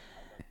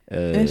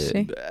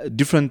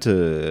different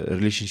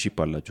relationship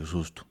አላቸው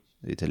ሶስቱ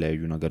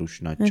የተለያዩ ነገሮች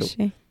ናቸው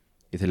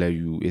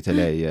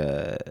የተለያየ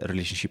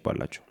relationship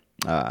አላቸው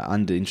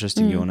አንድ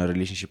interesting የሆነ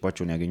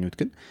relationshipአቸውን ያገኙት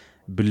ግን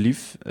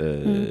belief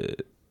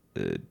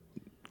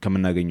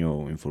ከመናገኘው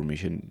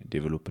information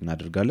develop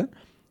እናደርጋለን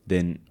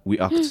then we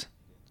act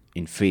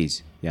in phase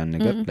ያን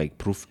ነገር like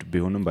proved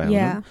ቢሆንም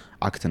ባይሆንም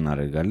አክት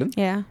እናደርጋለን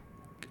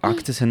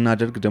አክት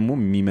ስናደርግ ደግሞ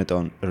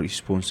የሚመጣውን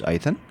ሪስፖንስ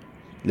አይተን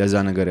ለዛ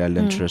ነገር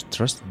ያለን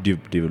trust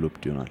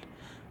developed ይሆናል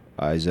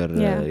either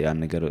ያን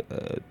ነገር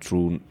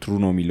true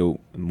ነው የሚለው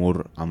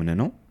more አምነ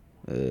ነው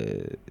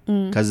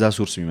ከዛ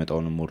ሶርስ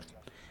የሚመጣውን more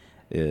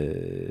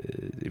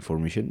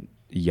information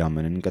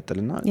ያመንን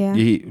እንቀጥልና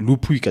ይሄ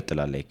ሉፑ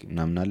ይቀጥላል like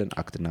እናምናለን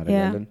አክት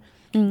እናደርጋለን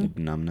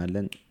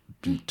እናምናለን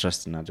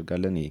trust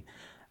እናደርጋለን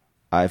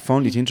I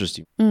found it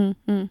interesting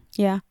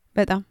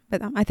በጣም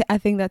I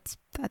think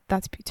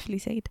that's beautifully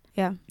said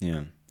yeah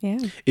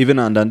even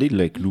አንዳንዴ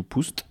like loop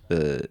ውስጥ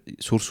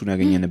ሶርሱን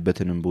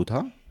ያገኘንበትንም ቦታ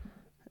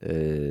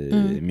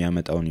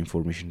የሚያመጣውን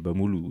ኢንፎርሜሽን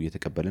በሙሉ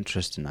የተቀበለን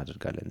trust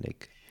እናደርጋለን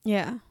like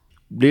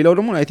ሌላው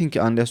ደግሞ I think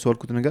አንድ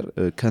ያስተዋልኩት ነገር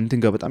ከእንትን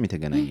ጋር በጣም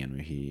የተገናኘ ነው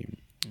ይሄ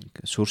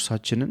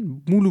ሶርሳችንን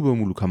ሙሉ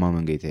በሙሉ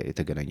ከማመን ጋር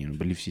የተገናኘ ነው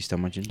belief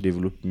systemአችን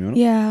ዴቨሎፕ የሚሆነው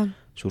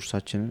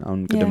ሶርሳችንን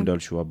አሁን ቀደም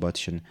እንዳልሽው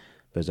አባትሽን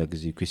በዛ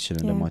ጊዜ question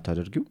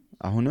ለማታደርጊው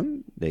አሁንም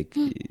like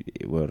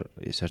were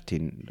a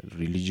certain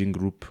religion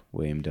group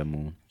ወይም ደግሞ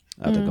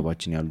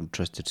አጠገባችን ያሉ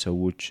trusted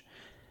ሰዎች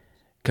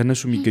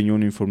ከነሱ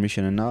የሚገኘውን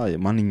ኢንፎርሜሽን እና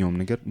ማንኛውም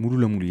ነገር ሙሉ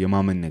ለሙሉ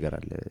የማመን ነገር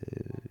አለ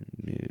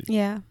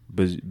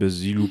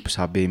በዚህ ሉፕ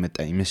ሳቢያ የመጣ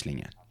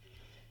ይመስለኛል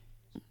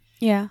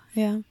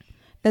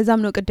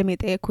ለዛም ነው ቅድም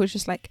የጠየኩሽ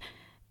just like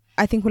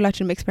I think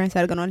ሁላችንም ኤክስፒሪየንስ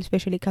አድርገናል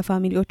especially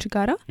ከፋሚሊዎች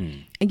ጋራ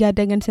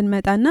እያደገን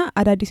ስንመጣና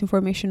አዳዲስ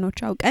ኢንፎርሜሽኖች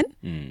አውቀን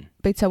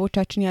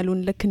ቤተሰቦቻችን ያሉን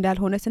ልክ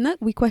እንዳልሆነና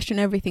we question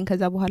everything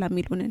ከዛ በኋላ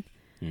የሚሉንን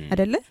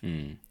አይደለ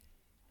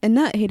እና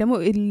ይሄ ደግሞ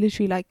it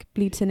literally like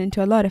bleeds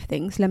into a lot of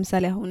things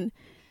ለምሳሌ አሁን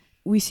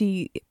we see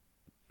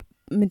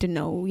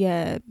ምንድነው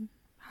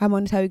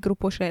የሃይማኖታዊ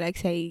ግሩፖች ላይ like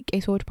say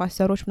ቄሶች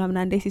ፓስተሮች ምናምን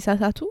አንዴ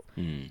ሲሳሳቱ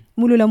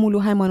ሙሉ ለሙሉ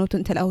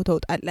ሃይማኖቱን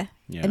ተላውተውጣለ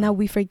እና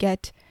we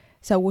forget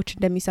ሰዎች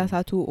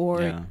እንደሚሳሳቱ or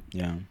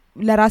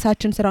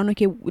ለራሳችን ስራ ነው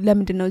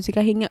ለምንድነው እዚህ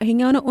ጋር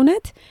ይሄኛው ነው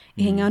እውነት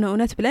ይሄኛው ነው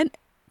እውነት ብለን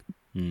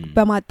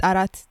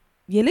በማጣራት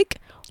ይልቅ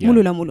ሙሉ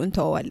ለሙሉ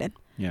እንተዋለን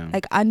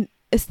like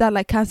it's that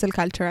like cancel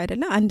culture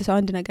አይደለ አንድ ሰው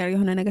አንድ ነገር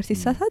የሆነ ነገር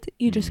ሲሳሳት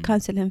you just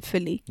cancel him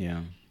fully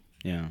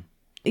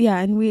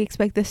and we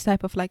expect this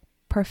type of like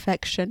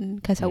perfection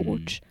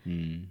ከሰዎች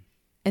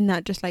and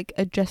not just like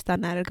adjust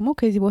እናደርግሞ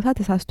ከዚህ ቦታ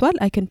ተሳስቷል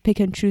I can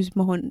pick and choose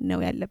መሆን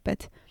ነው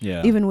ያለበት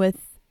even with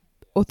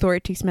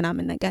authorities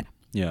ምናምን ነገር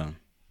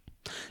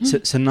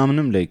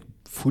ስናምንም like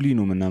fully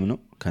ነው ምናምነው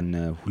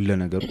ከነ ሁሉ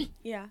ነገሩ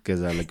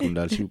ከዛ like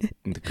እንዳልሽው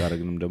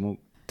እንትካረግንም ደግሞ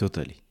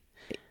totally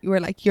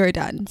we're like you're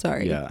done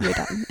sorry you're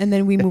done and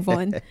then we move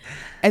on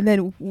and then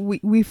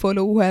we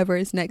follow whoever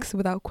is next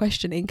without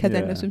questioning cuz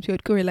then assume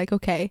we're like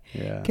okay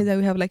cuz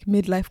we have like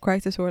midlife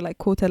crisis or like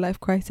quarter life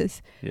crisis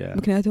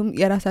ምክንያቱም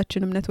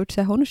የራሳችን እምነቶች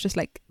ሳይሆኑ just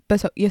like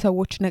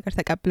የሰዎች ነገር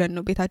ተቀብለን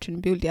ነው ቤታችን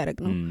ቢልድ ያደርግ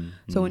ነው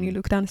so when you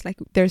look down it's like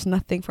there's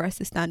nothing for us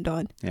to stand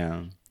on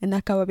እና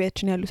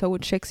አካባቢያችን ያሉ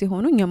ሰዎች ሼክ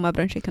ሲሆኑ እኛም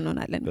አብረን ሼክ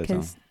እንሆናለን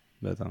cuz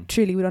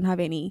truly we don't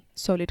have any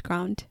solid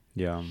ground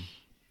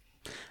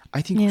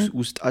I think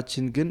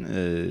ውስጣችን ግን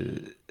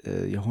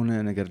የሆነ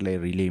ነገር ላይ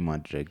ሪሌይ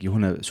ማድረግ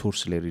የሆነ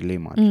ሶርስ ላይ ሪሌይ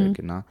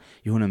ማድረግና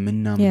የሆነ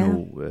ምናምነው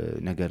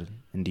ነገር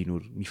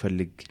እንዲኖር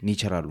የሚፈልግ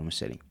ኔቸር አለው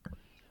መሰለኝ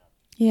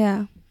yeah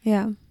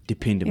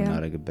ዲፔንድ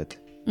የምናደርግበት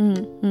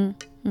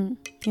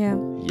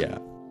yeah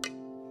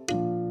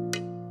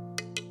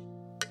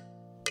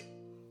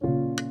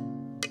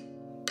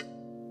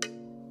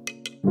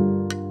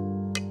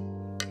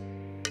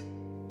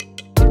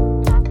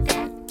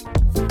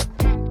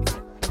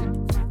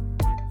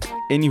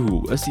ኤኒሁ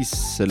እስቲ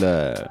ስለ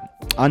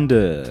አንድ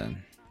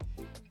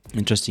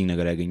ኢንትረስቲንግ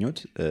ነገር ያገኘሁት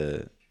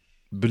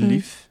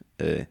ቢሊፍ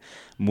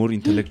ሞር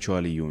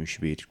ኢንተሌክቹዋሊ የሆንሽ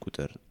በሄድሽ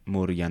ቁጥር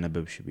ሞር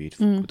እያነበብሽ በሄድሽ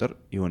ቁጥር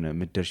የሆነ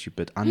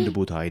የምትደርሺበት አንድ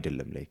ቦታ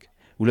አይደለም ላይክ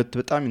ሁለት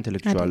በጣም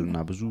ኢንተሌክቹዋል እና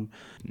ብዙ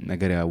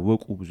ነገር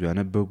ያወቁ ብዙ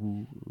ያነበቡ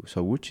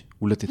ሰዎች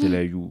ሁለት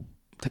የተለያዩ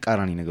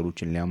ተቃራኒ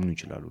ነገሮችን ሊያምኑ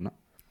ይችላሉና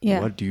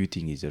what do you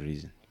think is the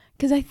reason?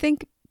 Because I think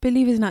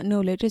belief is not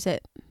knowledge, is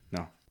it?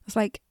 No. It's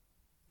like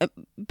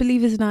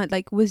belief is not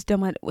like wisdom.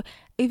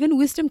 Even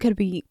wisdom could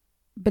be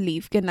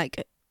belief. Again, like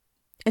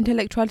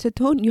intellectual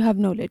ስትሆን you have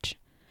knowledge.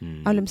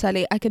 አሁን ለምሳሌ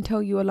I can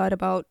tell you a lot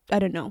about, I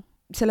don't know,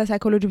 ስለ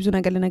ሳይኮሎጂ ብዙ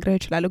ነገር ልነግርህ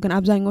እችላለሁ ግን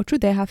አብዛኞቹ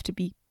they have to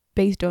be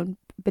based on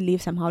belief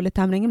somehow.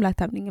 ልታምነኝም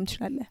ላታምነኝም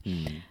ትችላለህ.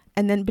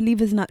 And then belief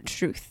is not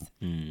truth.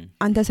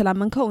 አንተ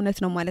ስላመንከው እውነት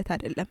ነው ማለት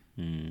አይደለም.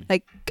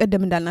 Like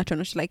ቀደም እንዳልናቸው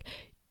ነው like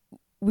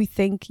we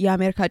think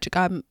የአሜሪካ ጭቃ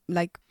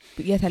like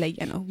የተለየ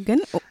ነው ግን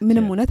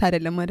ምንም እውነት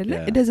አይደለም አይደለ?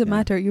 It doesn't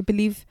matter. You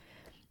believe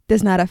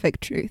does not affect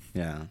truth.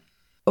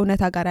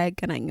 እውነታ ጋር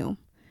አይገናኘውም.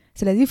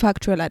 ስለዚህ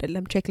factual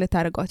አይደለም ቼክ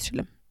ልታደርገው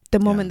አትችልም.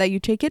 The moment that you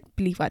check it,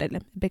 belief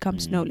አይደለም. It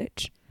becomes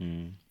knowledge.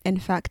 And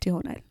fact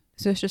ይሆናል.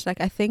 So it's just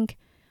like I think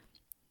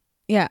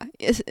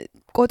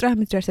ቆጥረህ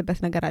የምትደርስበት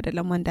ነገር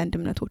አይደለም አንዳንድ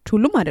እምነቶች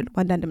ሁሉም አይደሉም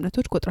አንዳንድ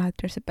እምነቶች ቆጥረህ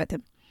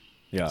አትደርስበትም.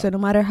 So no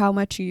matter how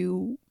much you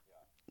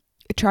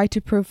try to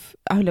prove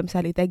አሁን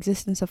ለምሳሌ the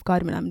existence of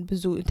God ምናምን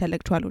ብዙ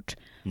ኢንተሌክቹዋሎች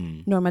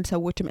ኖርማል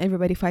ሰዎችም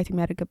everybody fight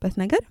የሚያደርግበት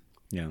ነገር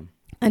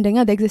አንደኛ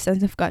the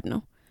existence of God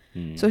ነው.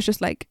 So it's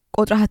just like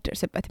ቆጥረህ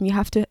አትደርስበትም. You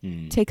have to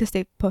take a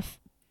step of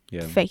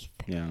faith.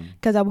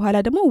 ከዛ በኋላ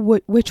ደግሞ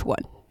which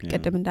one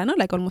ቀደም እንዳልነው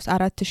like almost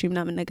 4000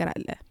 ምናምን ነገር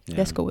አለ.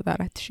 Let's go with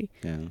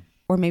 4000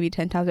 or maybe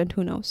 10,000,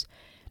 who knows.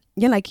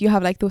 Like you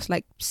have like those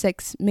like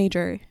 6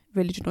 major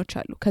religions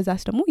አሉ.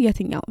 ከዛስ ደግሞ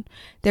የትኛውን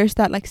there's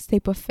that like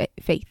step of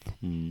faith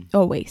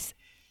always.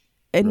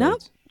 እና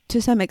to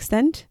some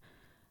extent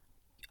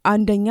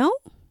አንደኛው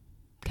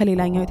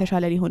ከሌላኛው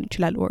የተሻለ ሊሆን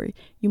ይችላል or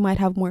you might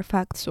have more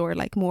facts or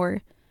like more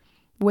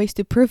ways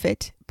to prove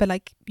it, but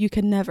like you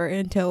can never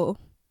until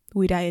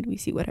we die and we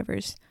see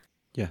whatever's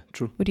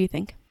true. What do you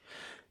think?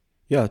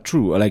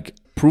 True. Like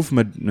proof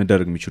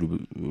መደረግ የሚችሉ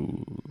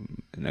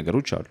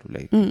ነገሮች አሉ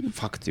like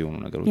fact የሆኑ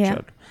ነገሮች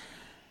አሉ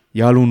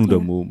ያልሆኑ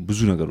ደግሞ ብዙ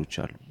ነገሮች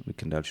አሉ ልክ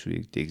እንዳልሽው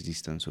the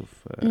existence of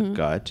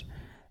God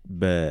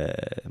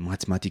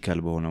በማቴማቲካል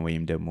በሆነ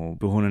ወይም ደግሞ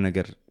በሆነ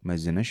ነገር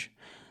መዝነሽ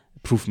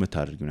proof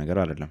የምታደርጊው ነገር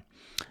አይደለም.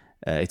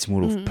 It's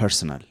more of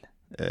personal.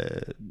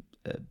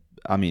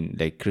 I mean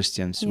like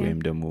Christians ወይም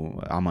ደግሞ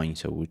አማኝ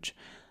ሰዎች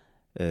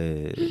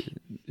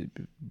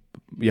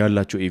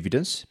ያላቸው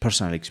ኤቪደንስ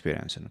ፐርሰናል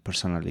ኤክስፒሪየንስ ነው.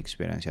 ፐርሰናል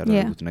ኤክስፒሪየንስ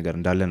ያደረጉት ነገር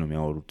እንዳለ ነው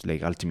የሚያወሩት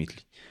like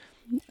ultimately.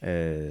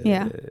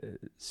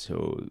 So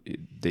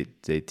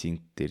they think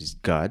there is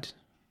God.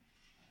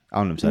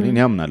 አሁን ለምሳሌ እኔ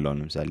አምናለሁ አሁን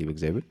ለምሳሌ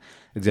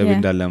በእግዚአብሔር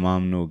እንዳለ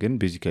ማምነው ግን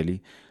basically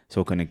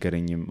ሰው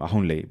ከነገረኝም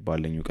አሁን ላይ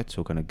ባለኝ እውቀት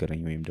ሰው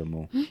ከነገረኝ ወይም ደግሞ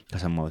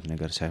ከሰማሁት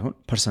ነገር ሳይሆን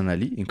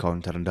ፐርሰናሊ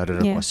ኢንካውንተር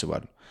እንዳደረኩ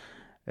አስባለሁ.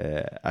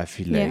 I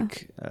feel like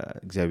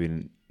እግዚአብሔር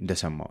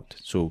እንደሰማሁት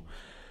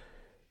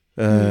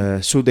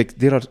so like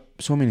there are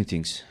so many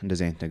things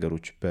እንደዚህ አይነት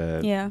ነገሮች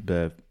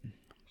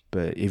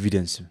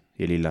በኤቪደንስ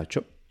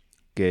የሌላቸው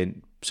ግን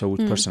ሰዎች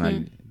ፐርሰናሊ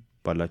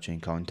ባላቸው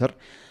ኢንካውንተር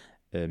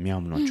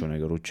የሚያምኗቸው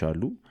ነገሮች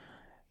አሉ.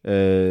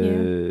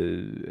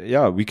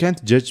 we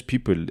can't judge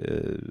people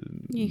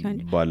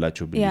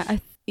ባላቸው belief.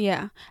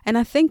 And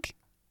I think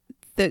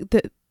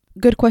the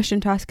good question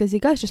to ask is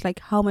just like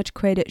how much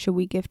credit should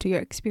we give to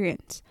your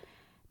experience?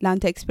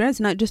 Lanta experience,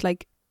 not just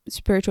like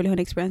spiritual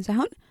experience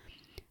አሁን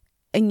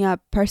እኛ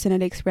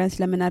personal experience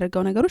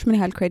ለምናደርገው ነገሮች ምን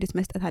ያህል ክሬዲት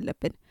መስጠት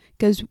አለብን?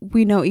 because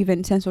we know even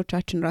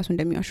sensoቻችን ራሱ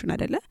እንደሚዋሹን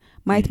አይደለ?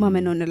 ማየት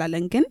ማመን ነው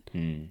እንላለን ግን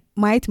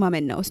ማየት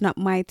ማመን ነው it's not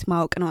ማየት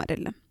ማወቅ ነው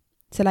አይደለም.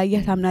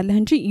 ስላየህ ታምናለህ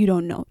እንጂ you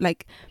don't know.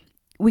 Like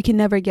we can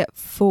never get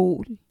full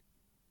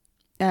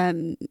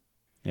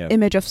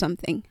image of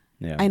something.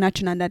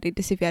 አይናችን አንዳንዴ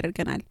deceive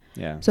ያደርገናል.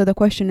 So the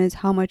question is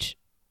how much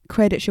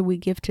credit should we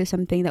give to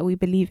something that we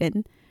believe in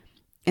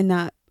and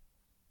that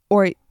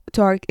or to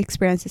our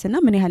experiences እና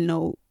ምን ያህል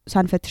ነው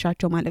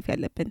ሳንፈትሻቸው ማለፍ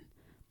ያለብን?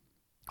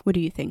 What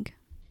do you think?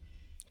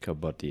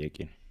 ከባድ ጥያቄ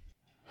ነው.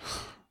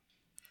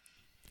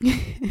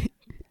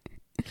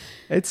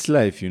 It's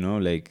life, you know,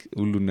 like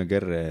ሁሉ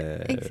ነገር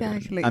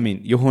exactly. I mean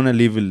የሆነ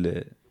ሌቭል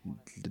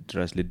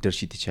ድረስ ልደርሺ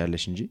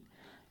ትችያለሽ እንጂ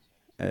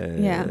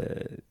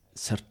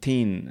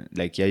ሰርቴን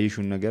like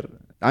ያየሽውን ነገር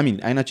I mean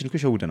አይናችን እኮ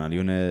ይሸውደናል.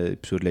 የሆነ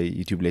ኤፒሶድ ላይ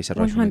ዩቲዩብ ላይ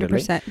ሰራሽው ነገር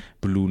ላይ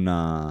ብሉና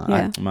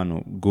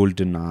ማነው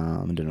ጎልድና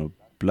ምንድነው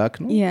ብላክ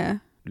ነው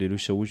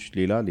ሌሎች ሰዎች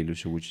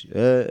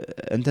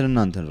እንትን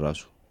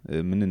ራሱ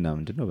ምንና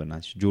ምንድነው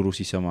በእናትሽ ጆሮ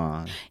ሲሰማ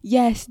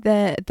yes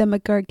the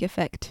McGurk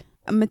effect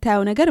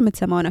የምታየው ነገር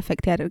የምትሰማውን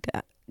effect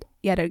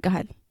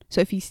ያደርጋል. so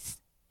if you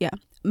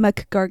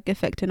McGurk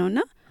effect ነውና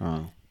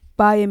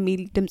ባ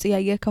የሚል ድምጽ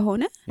ያየ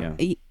ከሆነ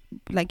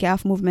like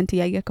የአፍ ሙቭመንት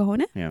ያየ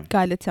ከሆነ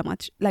ጋለት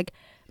ሰማት like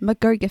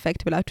መጋርግ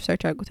ኢፌክት ብላችሁ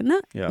ሰርች አድርጉትና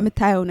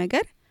የምታየው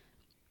ነገር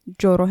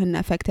ጆሮህን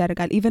ኢፌክት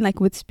ያደርጋል even like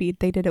with speed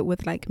they did it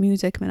with like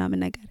music ምናምን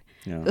ነገር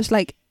it's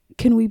like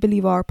can we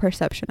believe our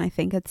perception I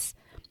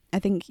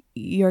think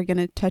you're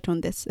going to touch on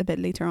this a bit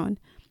later on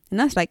and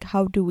that's like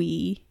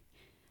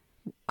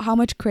how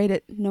much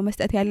credit no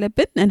መስጠት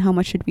ያለብን and how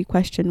much should we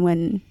question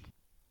when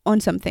on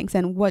some things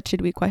and what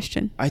should we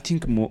question I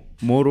think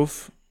more of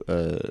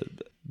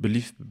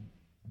belief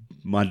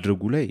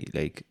ማድረጉ ላይ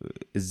like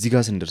እዚህ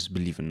ጋር ስንደርስ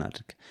believe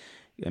እናድርግ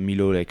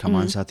የሚለው ላይ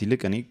ከማንሳት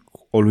ይልቅ እኔ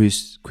always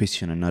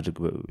question እናድርግ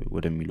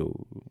ወደሚለው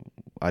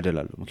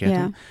አደላለሁ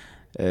ምክንያቱም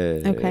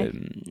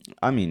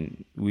I mean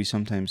we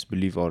sometimes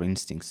believe our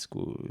instincts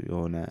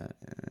የሆነ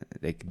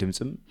like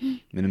ድምጽም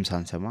ምንም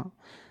ሳንሰማ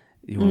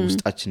የሆነ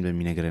ውስጣችን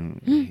በሚነግረን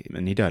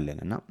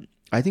እንሄዳለንና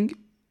I think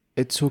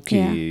it's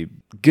okay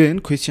ግን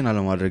question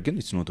አለማድረግ ግን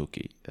it's not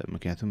okay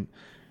ምክንያቱም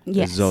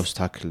እዛው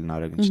ስታክል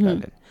እናደርግ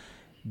እንችላለን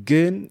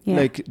ግን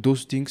like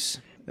those things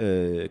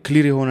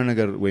ክሊር የሆነ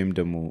ነገር ወይም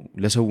ደግሞ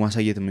ለሰው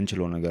ማሳየት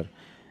የምንችለው ነገር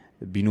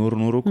ቢኖር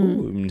ኖሮኩ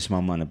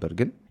እንስማማ ነበር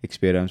ግን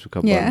ኤክስፒሪየንሱ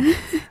ከባድ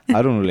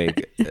I don't know like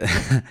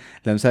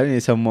ለምሳሌ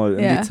የሰማው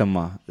እንዴት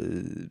ሰማ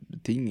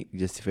thing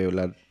justify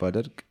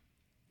ባደርግ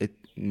it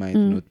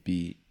might not be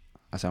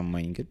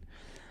አሳማኝ ግን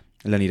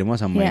ለኔ ደግሞ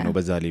አሳማኝ ነው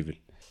በዛ ሌቭል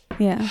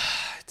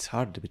it's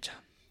hard ብቻ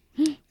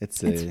it's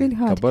really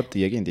hard ከባድ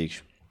ጥያቄ እንጠይቅሽ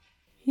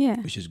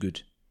which is good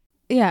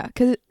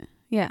cuz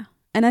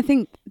and I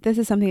think this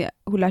is something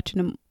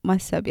ሁላችንም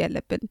ማሰብ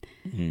ያለብን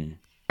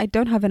I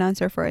don't have an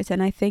answer for it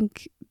and I think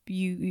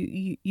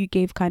you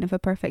gave kind of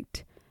a perfect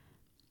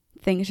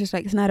thing it's just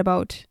like it's not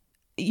about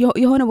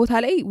የሆነ ቦታ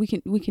ላይ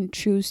we can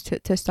choose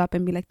to stop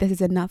and be like this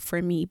is enough for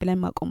me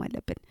ብለን ማቆም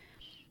አለብን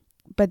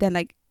but then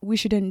like we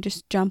shouldn't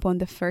just jump on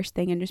the first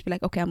thing and just be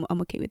like okay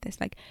I'm okay with this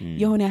like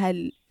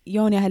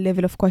የሆነ ያህል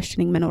level of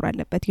questioning መኖር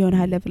አለበት የሆነ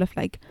ያህል level of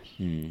like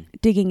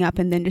digging up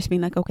and then just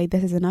being like okay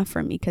this is enough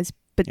for me cuz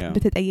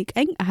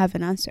ብትጠይቀኝ I have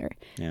an answer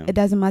it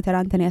doesn't matter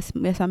አንተን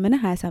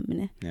ያሳምነህ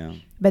አያሳምነህ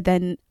but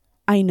then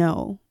I know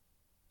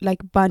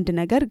like band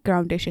ነገር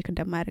ground shake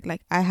እንደማያደርግ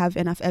like I have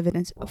enough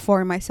evidence for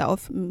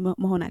myself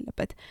መሆን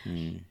አለበት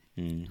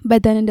but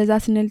then እንደዛ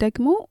ስንል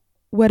ደግሞ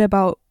what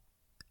about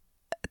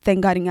thank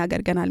God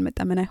ሀገር ገና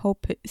አልመጣም and I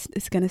hope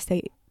it's going to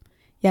stay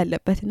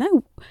ያለበትና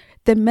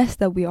the mess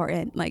that we are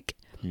in like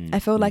I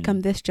feel like I'm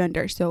this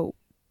gender so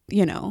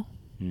you know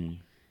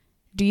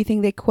do you think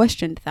they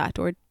questioned that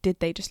or did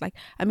they just like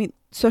I mean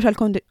social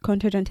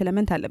contingent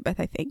element አለበት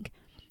I think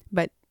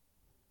but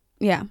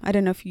yeah I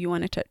don't know if you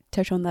want to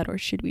touch on that or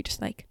should we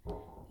just like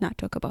not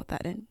talk about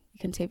that and you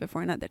can save it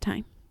for another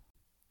time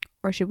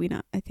or should we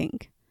not I think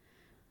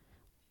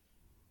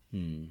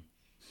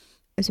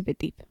it's a bit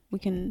deep we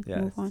can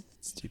move on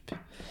it's deep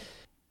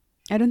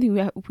I don't think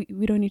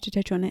we don't need to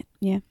touch on it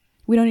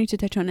we don't need to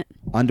touch on it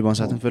አንድ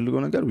ማንሳት እንፈልገው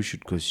ነገር we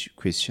should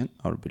question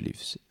our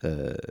beliefs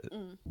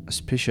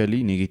especially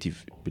negative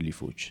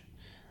beliefs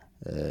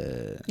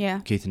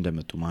ከየት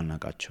እንደመጡ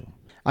ማናቃቸው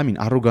I mean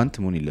arrogant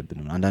መሆን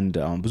የለብንም አንዳንድ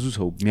አሁን ብዙ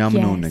ሰው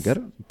የሚያምነው ነገር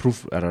proof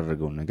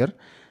ያደረገው ነገር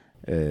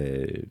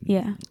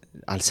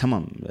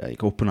አልሰማም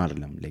like open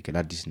አይደለም like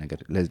ለአዲስ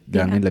ነገር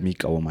ለዛንን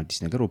ለሚቃወም አዲስ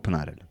ነገር open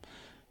አይደለም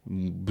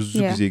ብዙ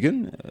ጊዜ ግን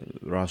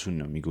ራሱን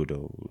ነው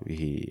የሚጎዳው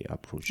ይሄ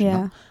approach እና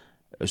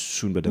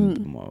እሱን በደንብ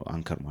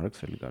አንከር ማድረግ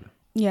ፈልጋለሁ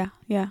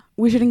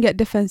we shouldn't get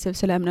defensive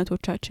ስለ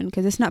እምነቶቻችን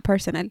because it's not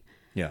personal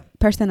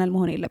personal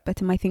መሆን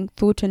የለበትም I think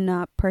thought እና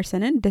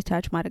personን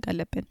detach ማድረግ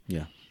አለብን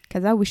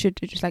because we should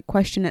just like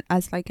question it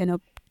as like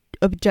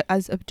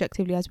as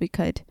objectively as we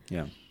could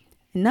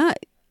እና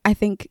I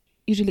think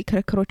usually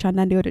ክርክሮች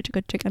አንዳንዴ ወደ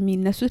ጭቅጭቅ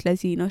የሚነሱት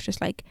ለዚህ ነው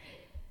just like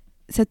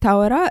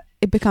ስታወራ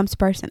it becomes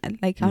personal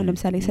like አሁን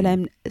ለምሳሌ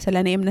ስለ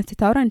እኔ እምነት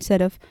ስታወራ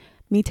instead of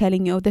me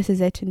telling you this is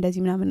it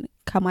እንደዚህ ምናምን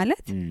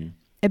ከማለት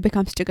it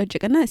becomes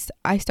ጭቅጭቅና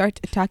I start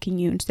attacking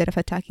you instead of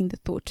attacking the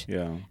thought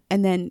and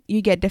then you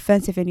get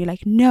defensive and you're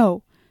like no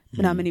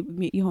ምናምን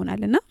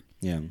ይሆናልና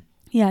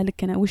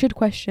ልክ ነው we should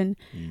question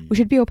we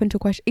should be open to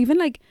question even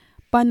like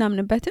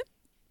ባናምንበትም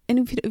and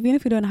even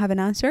if you don't have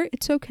an answer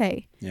it's okay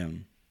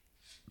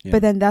but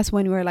then that's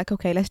when we're like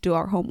okay let's do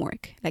our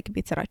homework like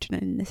ቤት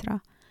ስራችንን እንስራ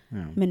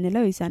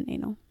ምንለው ይዛኔ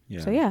ነው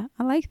so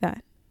I like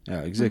that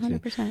exactly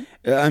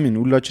 100%. I mean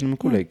ሁላችንም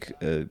እኮ like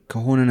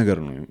ከሆነ ነገር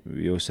ነው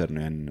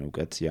የወሰድነው ያንን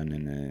ዕውቀት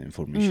ያንን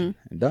ኢንፎርሜሽን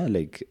እና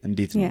like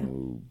እንዴት ነው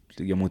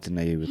የሞትና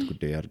የህይወት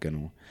ጉዳይ አድርገን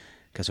ነው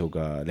ከሰው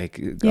ጋር like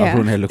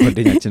አብሮን ያለ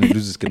ጓደኛችን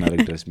ሉዝ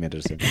እስከናደርግ ድረስ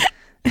የሚያደርሰን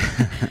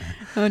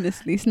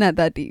honestly it's not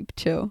that deep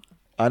chill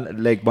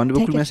like ባንድ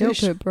በኩል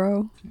የሚያሳየሽ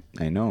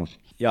I know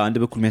አንድ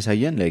በኩል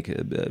የሚያሳየን like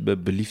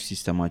በቢሊፍ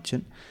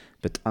ሲስተማችን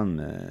በጣም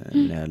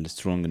ያለ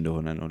ስትሮንግ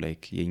እንደሆነ ነው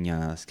like የኛ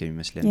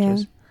እስከሚመስለን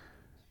ድረስ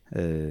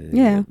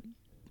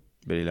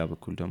በሌላ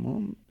በኩል ደግሞ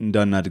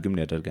እንዳናድግም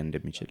ሊያደርገን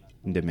እንደሚችል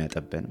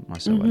እንደሚያጠበን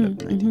ማሰብ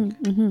አለብን I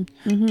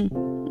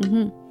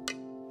think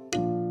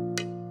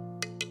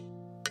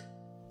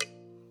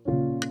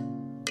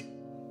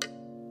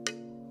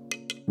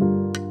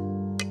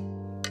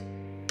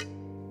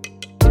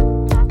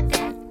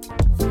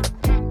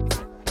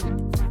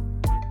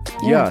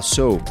Yeah,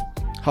 so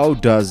how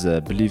does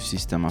a belief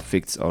system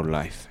affects our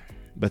life?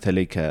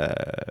 በተለይ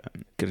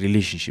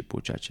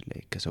ከሪሌሽንሺፖቻችን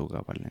ላይ ከሰው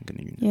ጋር ባለን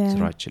ግንኙነት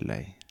ስራችን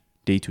ላይ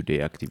day to day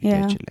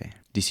activityችን ላይ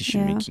decision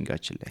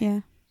makingችን ላይ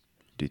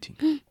do you think?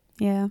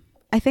 Yeah,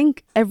 I think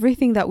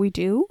everything that we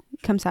do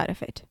comes out of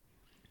it.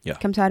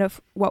 comes out of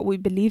what we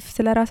believe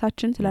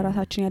ስለራሳችን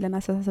ያለን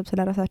አስተሳሰብ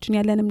ስለራሳችን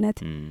ያለን እምነት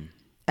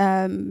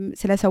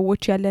ስለ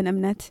ሰዎች ያለን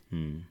እምነት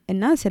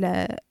እና ስለ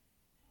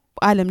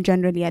ዓለም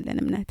ጀነራሊ ያለን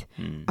እምነት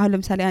አሁን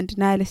ለምሳሌ አንድ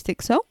ናይሊስቲክ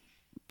ሰው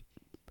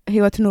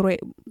ህይወት ኑሮ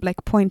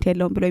like point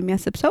የለውም ብሎ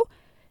የሚያስብ ሰው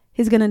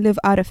he's going to live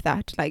out of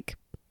that like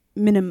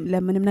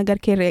ለምንም ነገር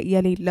ኬር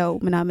የሌለው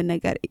ምናምን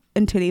ነገር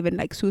until even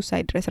like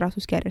suicide ድረስ ራሱ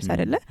እስኪያደርስ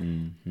አይደለ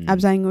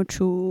አብዛኞቹ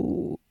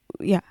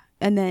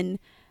and then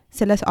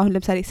አሁን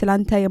ለምሳሌ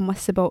ስላንተ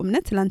የማስበው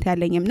እምነት ስላንተ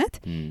ያለኝ እምነት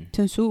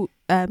ትንሱ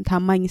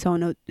ታማኝ ሰው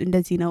ነው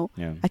እንደዚህ ነው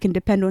I can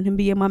depend on him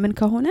ብዬ ማመን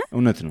ከሆነ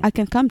እውነት ነው I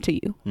can come to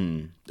you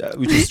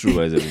which is true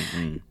by the way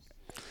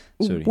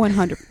sorry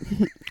 100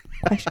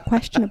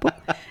 questionable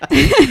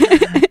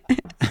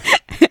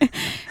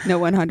no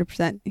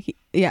 100%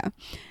 yeah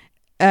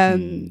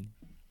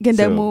ግን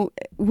ደግሞ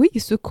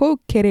እሱ እኮ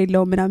ኬር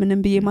የለውም ምናምንም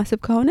ብዬ ማስብ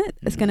ከሆነ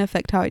it's going to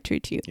affect how I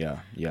treat you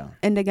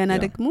እንደገና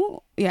ደግሞ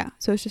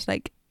so it's just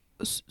like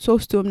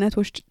ሶስቱ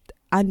እምነቶች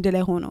አንድ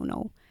ላይ ሆነው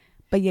ነው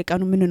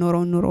በየቀኑ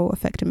ምንኖረው ኑሮ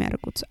affect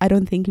የሚያደርጉት I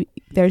don't think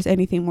there's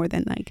anything more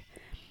than like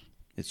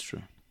it's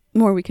true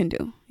more we can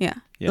do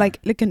like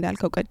ልክ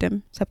እንዳልከው ቀደም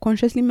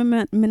subconsciously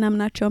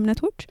ምናምናቸው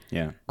እምነቶች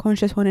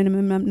conscious ሆነን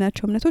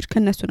ምናምናቸው እምነቶች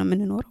ከነሱ ነው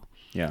ምንኖረው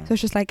so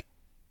it's just like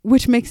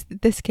which makes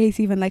this case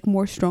even like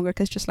more stronger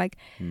cuz just like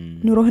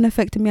ኑሮህን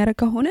affect የሚያደርግ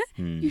ከሆነ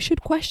you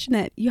should question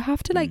it you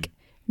have to like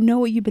know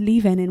what you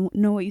believe in and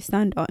know what you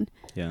stand on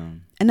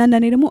እና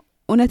አንዳንዴ ደግሞ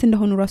እውነት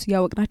እንደሆኑ ራሱ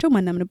ያወቅናቸው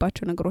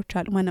ማናምንባቸው ነገሮች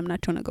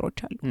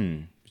አሉ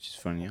which is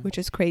funny which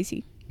is crazy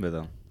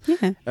በጣም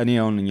እኔ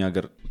አሁን እኛ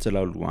ሀገር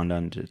ስላሉ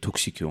አንዳንድ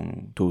ቶክሲክ የሆኑ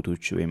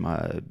ቶቶች ወይም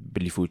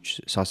ቢሊፎች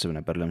ሳስብ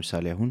ነበር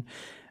ለምሳሌ አሁን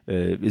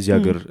እዚህ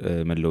ሀገር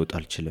መለወጥ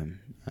አልችልም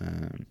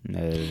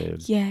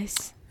yes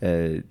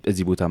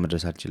እዚህ ቦታ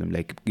መድረስ አልችልም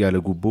like ያለ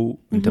ጉቦ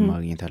እንትን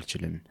ማግኘት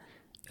አልችልም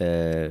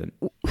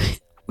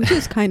which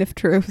is kind of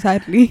true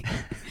sadly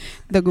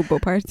the gubbo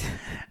part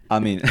I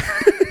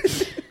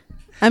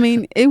mean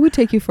it would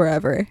take you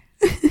forever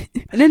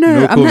no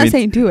I'm not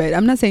saying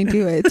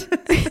do it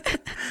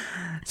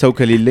ሰው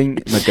ከሌለኝ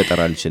መቀጠር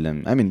አልችልም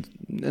I mean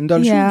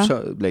እንዳልሽው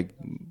like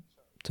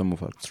some of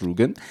us true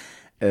ግን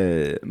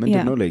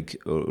ምንድነው like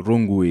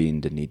wrong way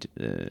እንድንሄድ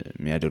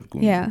የሚያደርጉ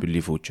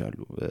ቢሊፎች አሉ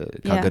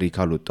ከሀገሬ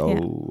ካልወጣው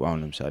አሁን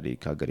ለምሳሌ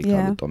ከሀገሬ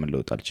ካልወጣው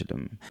መለወጥ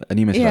አልችልም እኔ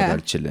መስራት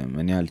አልችልም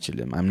እኔ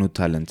አልችልም I'm not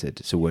talented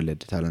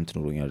ስወለድ ታለንት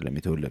ኖሮኝ አይደለም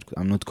የተወለድኩት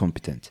I'm not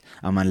competent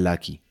I'm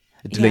unlucky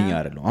እድለኛ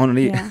አይደለም አሁን እኔ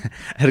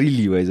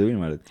really wise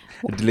ማለት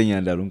እድለኛ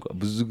እንዳልሆን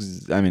ብዙ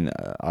I mean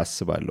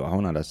አስባለሁ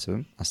አሁን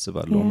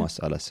አስባለሁ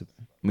አላስብም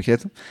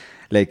ምክንያቱም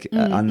like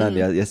አንዳንድ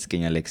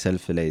ያስቀኛል like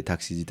ሰልፍ ላይ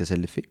ታክሲ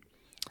ተሰልፌ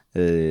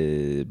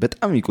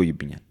በጣም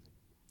ይቆይብኛል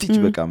ትጭ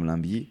በቃ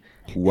ምናምን ብዬ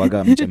ዋጋ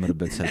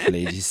መጨመርበት ሰልፍ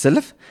ላይ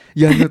ይሰለፍ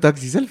ያለው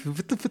ታክሲ ሰልፍ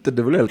ፍጥፍጥ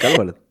ብሎ ያልቃል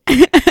ማለት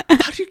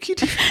are you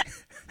kidding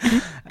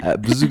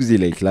ብዙ ጊዜ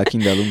ላይ ላኪ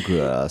እንዳልሆንኩ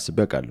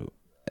አስበቃለሁ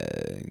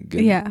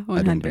ግን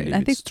I don't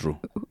believe it's true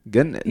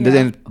ግን እንደዚህ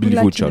አይነት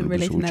ቢሊፎች አሉ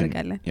ብዙዎች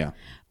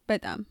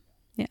በጣም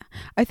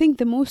I think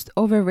the most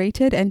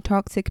overrated and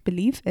toxic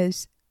belief is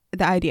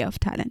the idea of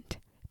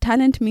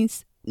talent means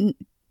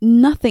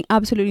nothing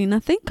absolutely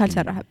nothing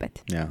ካልሰራህበት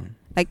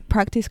like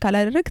practice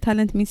ካላደረግ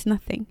talent means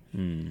nothing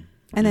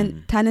and then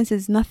talent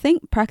is nothing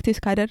practice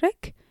ካደረግ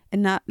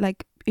እና like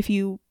if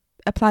you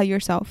apply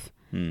yourself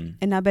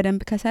እና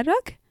በደንብ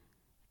ከሰራክ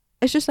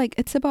it's just like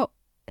it's about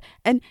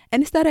and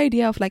it's that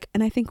idea of like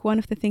and I think one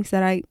of the things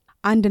that I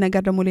አንድ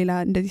ነገር ደግሞ ሌላ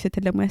እንደዚህ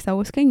ስትል ደግሞ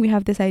ያስታወስከኝ we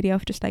have this idea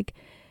of just like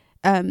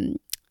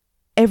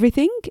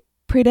everything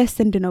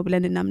predestined ነው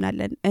ብለን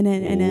እናምናለን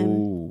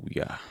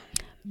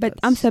but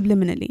I'm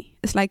subliminally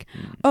it's like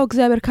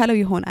እግዚአብሔር ካለው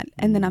ይሆናል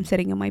and then I'm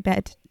sitting in my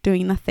bed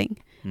doing nothing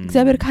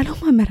እግዚአብሔር ካለው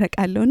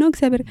ማመረቃለሁ ነው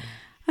እግዚአብሔር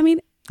I mean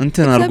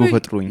እንትን አርጎ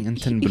ፈጥሮኝ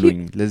እንትን ብሎኝ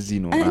ለዚህ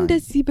ነው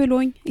እንደዚህ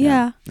ብሎኝ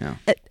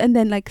and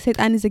then like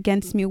Satan is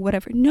against me or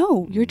whatever no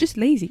you're just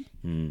lazy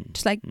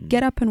just like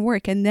get up and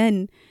work and then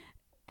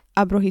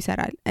አብሮ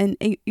ይሰራል and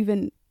even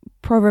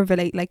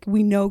probably like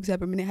we know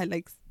እግዚአብሔር ምን ያህል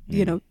like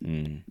you know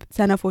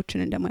ሰነፎችን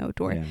እንደማይወድ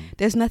or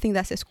there's nothing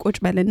that says ቁጭ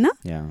በልና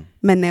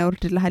መና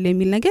ይወርድልሃል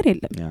የሚል ነገር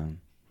የለም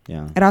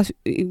ራሱ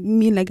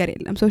የሚል ነገር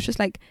የለም so it's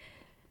just like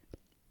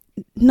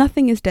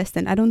nothing is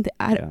destined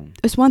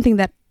it's one thing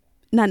that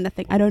not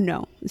nothing I don't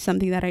know it's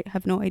something that I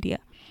have no idea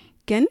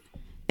ግን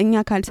እኛ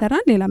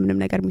ካልሰራን ሌላ ምንም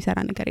ነገር የሚሰራ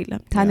ነገር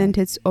የለም talent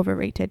is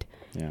overrated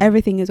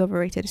everything is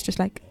overrated it's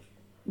just like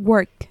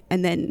work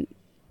and then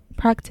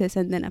practice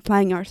and then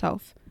applying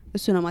ourselves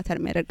እሱ ነው ማተር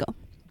የሚያደርገው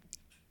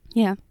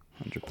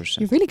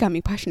 100% you really got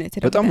me passionate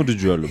በጣም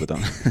ወድጄዋለሁ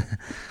በጣም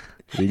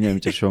የኛ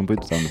የመጨረሻውን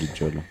ፖይንት በጣም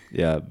ልጅዋለሁ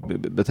ያ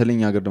በተለኛ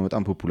ሀገር ደግሞ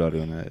በጣም ፖፑላር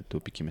የሆነ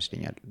ቶፒክ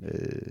ይመስለኛል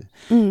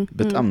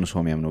በጣም ነው ሰው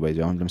የሚያምነው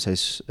ባይዘው አሁን ለምሳሌ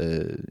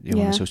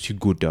የሆነ ሰው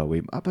ሲጎዳ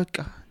ወይም በቃ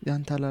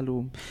ያንተ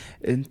አላለውም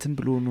እንትን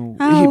ብሎ ነው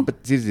ይሄ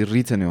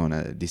ሪትን የሆነ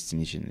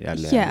ዴስቲኔሽን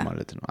ያለ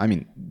ማለት ነው I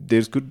mean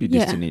there could be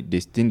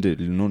destined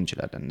ልንሆን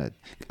እንችላለን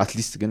at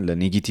least ግን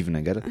ለኔጌቲቭ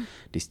ነገር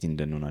destined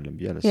እንሆናለን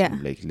ብያለሁ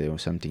like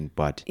something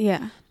bad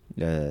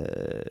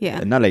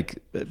እና like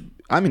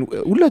I mean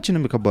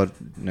ሁላችንም ከባድ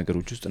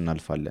ነገሮች ውስጥ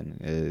እናልፋለን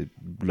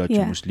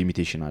ሁላችንም ውስጥ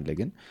ሊሚቴሽን አለ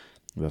ግን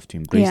we have to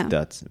embrace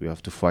that we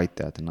have to fight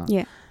that እና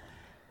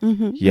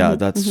yeah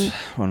that's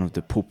one of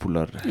the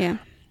popular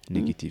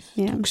negative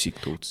toxic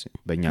thoughts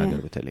በእኛ ሀገር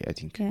በተለይ I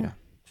think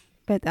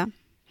በጣም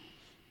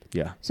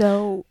yeah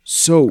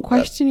so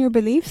question your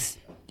beliefs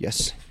yes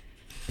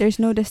there's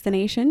no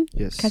destination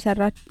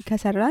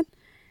ከሰራን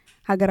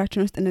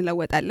ሀገራችን ውስጥ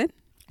እንለወጣለን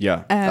ያ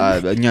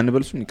እኛ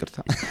እንበልሱን ይቅርታ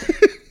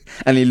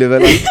እኔ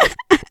ልበላ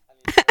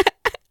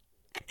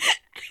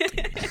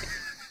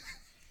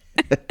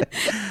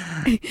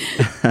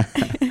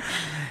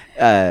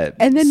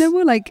and then ደግሞ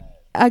like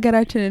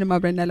ሀገራችንን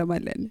ማብረና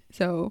ለማለን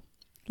so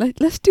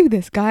let's do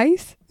this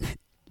guys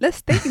let's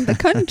stay in the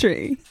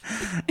country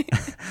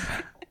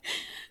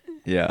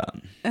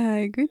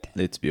good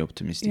let's be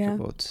optimistic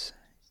about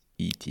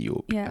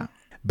Ethiopia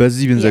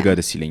በዚህ ብንዘጋ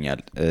ደስ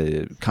ይለኛል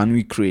can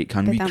we create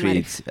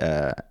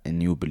a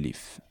new belief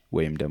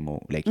ወይም ደግሞ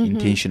like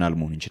intentional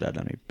መሆን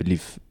እንችላለን ወይ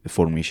belief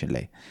formation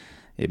ላይ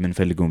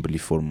የምንፈልገውን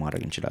belief form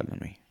ማድረግ እንችላለን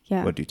ወይ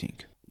what do you think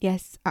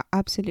yes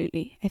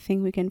absolutely I think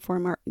we can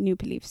form our new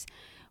beliefs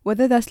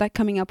whether that's like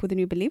coming up with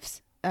new beliefs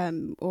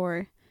or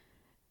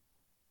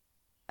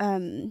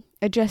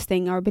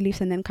adjusting our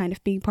beliefs and then kind of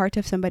being part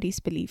of somebody's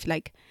belief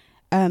like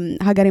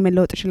ሀገሬ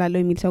መለወጥ ይችላል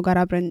የሚል ሰው ጋር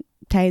አብረን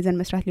ታይዘን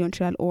መስራት ሊሆን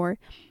ይችላል or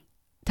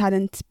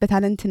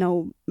በታለንት ነው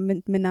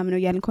ምናምን ነው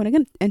ያልን ከሆነ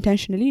ግን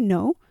intentionally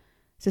no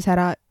ስሰራ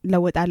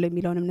ለወጣለሁ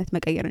የሚለውን እምነት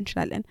መቀየር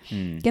እንችላለን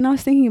ግን I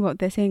was thinking about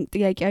this saying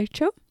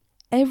ጥያቄያቸው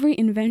every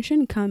invention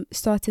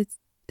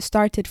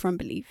started from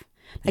belief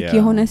like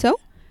የሆነ ሰው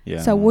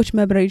ሰዎች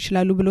መብረር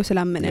ይችላሉ ብሎ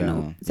ስላመነ ነው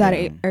ዛሬ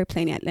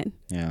ኤርፕሌን ያለን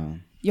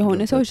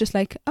የሆነ ሰው just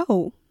like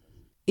oh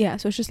yeah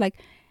so it's just like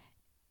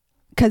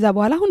ከዛ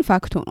በኋላ አሁን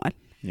ፋክት ሆኗል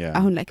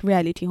አሁን like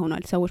reality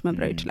ሆኗል ሰዎች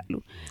መብረር ይችላሉ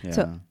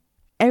so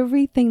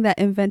everything that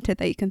invented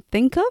that you can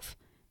think of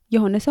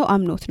የሆነ ሰው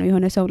አምኖት ነው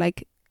የሆነ ሰው like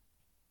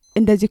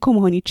እንደዚህ እኮ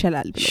መሆን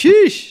ይችላል ብሎ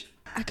sheesh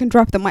I can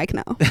drop the mic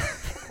now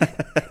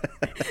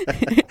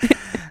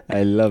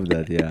I love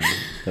that yeah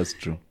that's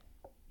true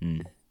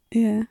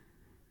yeah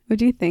what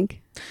do you think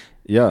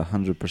yeah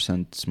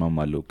 100%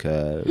 ስማማለሁ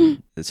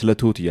ስለ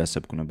ቶት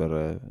ያሰብኩ ነበር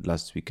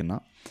last week እና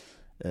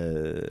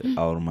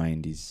our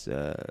mind is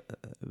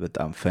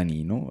በጣም funny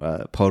ነው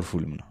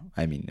powerful ነው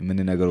I mean ምን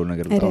ነገረው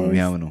ነገር በጣም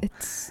የሚያም ነው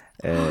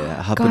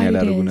happen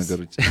ያላረጉ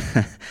ነገሮች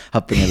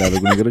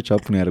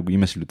happen ያረጉ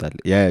ይመስሉታል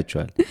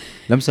ያያቸዋል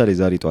ለምሳሌ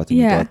ዛሬ ጧት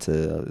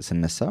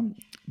ስነሳ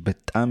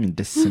በጣም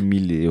ደስ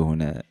የሚል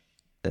የሆነ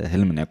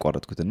ህልም ነው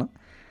ያቋረጥኩትና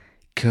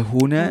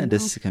ከሆነ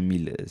ደስ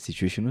ከሚል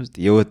ሲቹዌሽን ውስጥ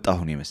የወጣሁ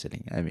ነው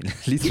መሰለኝ I mean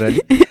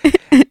literally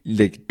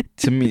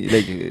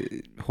like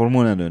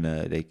hormonal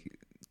like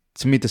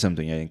ስሜት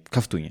ተሰምቶኛል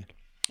ከፍቶኛል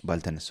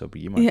ባልተነሳው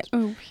ብዬ ማለት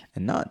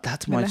እና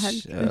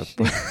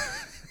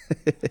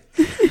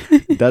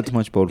that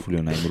much powerful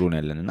ነው አይምሮን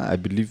ያለንና I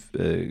believe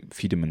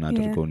feed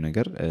የምናደርገው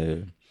ነገር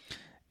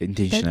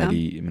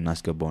intentionally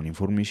የምናስገባውን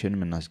ኢንፎርሜሽን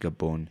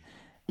የምናስገባውን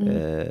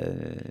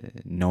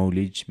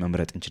knowledge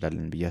መምረጥ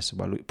እንችላለን ብዬ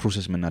አስባለሁ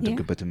ፕሮሰስ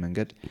የምናደርግበትን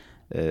መንገድ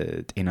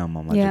ጤናማ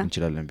ማድረግ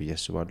እንችላለን ብዬ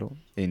አስባለሁ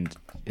and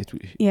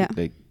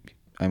like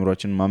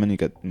አይምሮአችን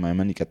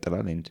ማመን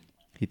ይቀጥላል and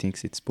he thinks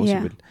it's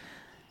possible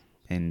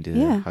and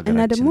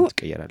ሀገራችን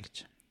ትቀየራለች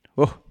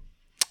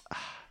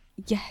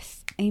yes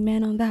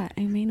amen on that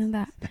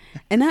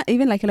እና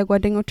even like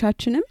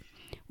ለጓደኞቻችንም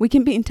we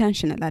can be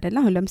intentional አይደል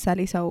አሁን ለምሳሌ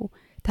ሰው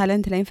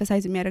ታለንት ላይ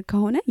emphasize የሚያደርግ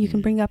ከሆነ you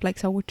can bring up like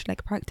ሰዎች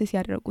like practice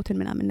ያደረጉትን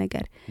ምናምን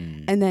ነገር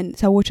and then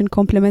ሰዎችን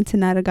compliment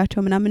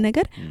እናደርጋቸው ምናምን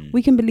ነገር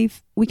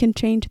we can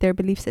change their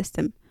belief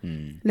system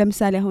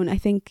ለምሳሌ አሁን I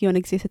think የሆነ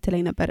ጊዜ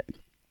ስትለኝ ነበር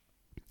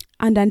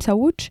አንዳንድ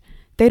ሰዎች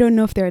they don't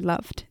know if they're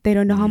loved they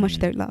don't know how much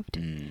they're loved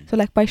so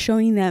like by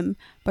showing them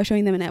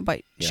and by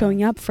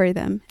showing up for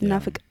them እና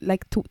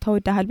like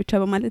ተወዳሃል ብቻ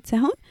በማለት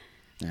ሳይሆን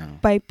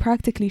by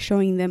practically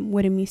showing them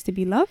what it means to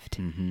be loved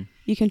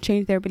you can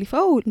change their belief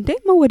oh እንዴ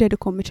መወደድ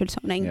እኮ የምችል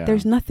ሰው ነኝ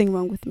there's nothing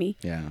wrong with me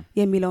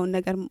የሚለውን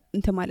ነገር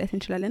እንትን ማለት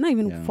እንችላለን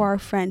even for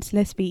our friends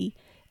let's be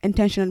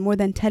intentional more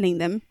than telling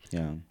them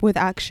with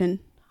action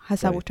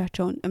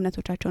ሀሳቦቻቸውን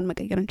እምነቶቻቸውን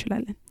መቀየር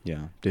እንችላለን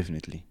yeah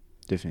definitely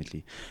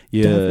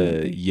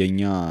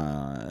የኛ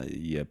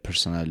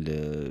የፐርሰናል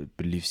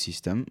ቢሊፍ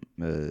ሲስተም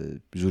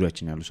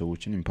ዙሪያችን ያሉ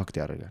ሰዎችን ኢምፓክት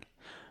ያደርጋል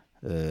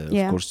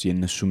of course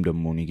የነሱም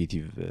ደግሞ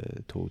ኔጌቲቭ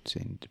ቶትስ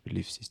and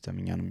belief system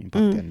እኛንም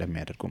ኢምፓክት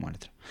እንደሚያደርገው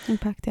ማለት ነው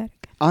ኢምፓክት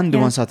ያደርጋል አንድ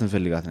ማንሳት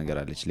እንፈልጋት ነገር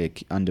አለች ላይክ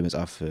አንድ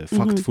መጽሐፍ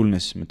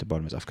ፋክትፉልነስ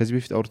የምትባል መጽሐፍ ከዚህ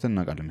በፊት አውርተን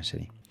እናውቃለን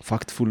መሰለኝ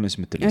ፋክትፉልነስ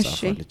የምትል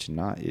መጽሐፍ አለችና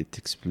it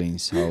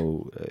explains how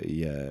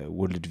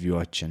የወርልድ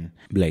ቪዋችን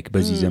ላይክ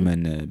በዚህ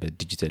ዘመን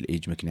በዲጂታል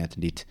ኤጅ ምክንያት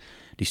እንዴት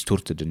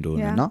ዲስቶርትድ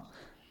እንደሆነና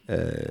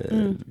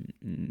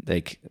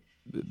ላይክ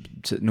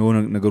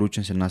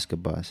ነገሮችን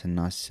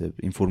ስናስብ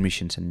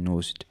ኢንፎርሜሽን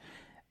ስንወስድ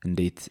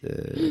እንዴት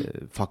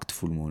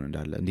ፋክትፉል መሆን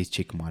እንዳለ እንዴት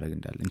ቼክ ማድረግ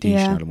እንዳለ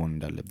ኢንቴንሽናል መሆን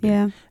እንዳለብን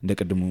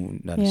እንደቀድሞ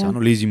እንዳልሳ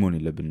ነው ሌዚ መሆን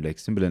የለብንም ላይክ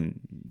ዝም ብለን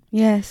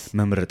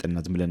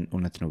መምረጥና ዝም ብለን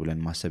እውነት ነው ብለን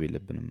ማሰብ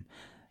የለብንም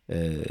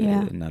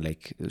እና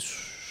ላይክ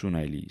እሱን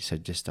አይሊ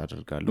ሰጀስት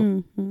አደርጋለሁ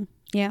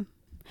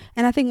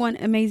And I think one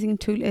amazing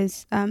tool is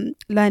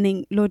learning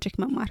logic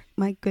mamar.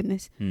 My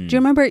goodness. Do you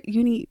remember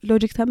uni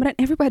logic tamran?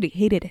 Everybody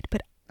hated it,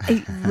 but I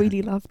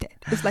really loved it.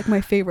 It's like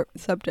my favorite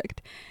subject.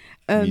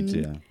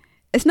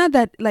 It's not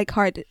that like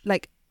hard.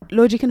 Like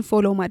logic and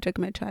follow madrag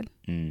machal.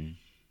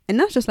 And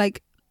that's just like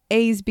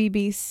A is B,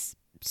 B is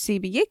C,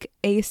 B yik,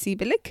 A is C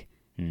bilik.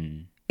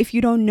 If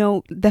you don't know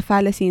the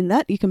fallacy in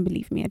that, you can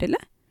believe me,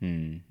 adela.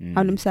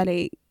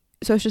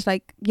 So it's just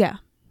like, yeah.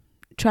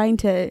 Trying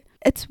to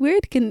it's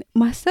weird can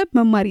masab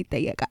mamar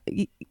ይጠየቃ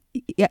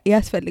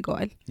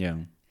ያስፈልገዋል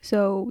so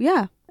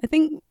yeah I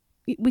think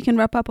we can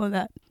wrap up on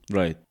that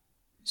right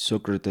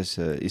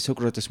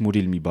Socrates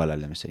model የሚባል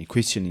አለ መሰለኝ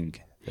questioning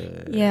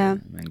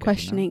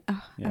questioning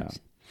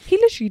he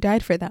literally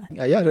died for that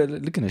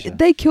ልክ ነሽ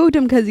they killed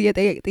him cuz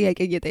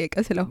እየጠየቀ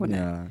ስለሆነ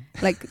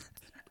like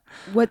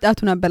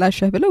ወጣቱን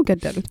አበላሸህ ብለው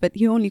ገደሉት but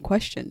he only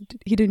questioned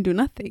he didn't do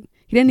nothing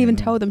he didn't even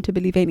tell them to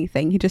believe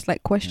anything he just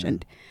like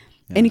questioned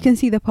and you can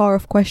see the power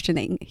of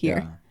questioning here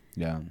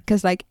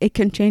because like it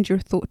can change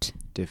your thought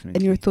definitely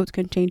and your thought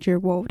can change your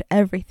world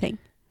everything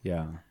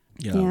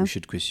we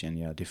should question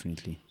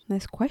definitely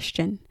let's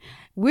question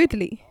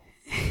weirdly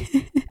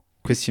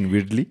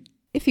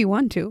if you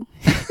want to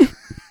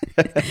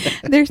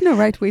there's no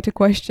right way to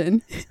question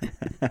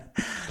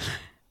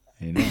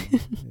I know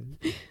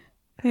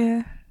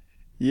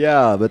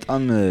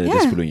በጣም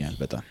ደስ ብሎኛል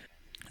በጣም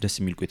ደስ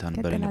የሚል ቆይታ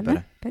ነበር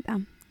በጣም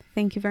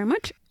thank you very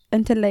much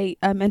እንትን ላይ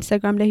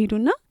ኢንስታግራም ላይ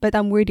ሄዱና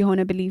በጣም weird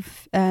የሆነ belief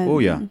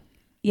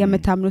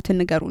የምታምኑትን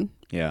ንገሩን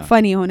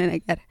funny የሆነ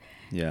ነገር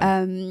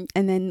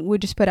and then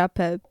we'll just put up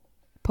a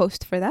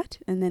post for that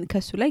and then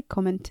ከሱ ላይ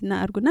ኮሜንት እና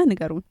አርጉና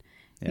ንገሩን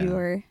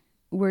your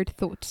weird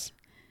thoughts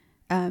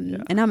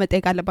እና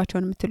መጠየቅ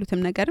አለባቸውን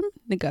የምትሉትም ነገርም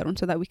ንገሩን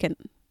so that we can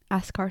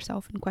ask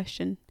ourselves and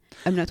question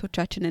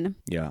እምነቶቻችንንም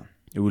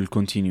we will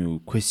continue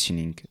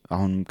questioning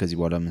አሁን ከዚህ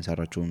በኋላ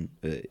የምንሰራቸው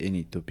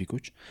any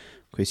topics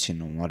question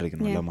ነው ማድረግ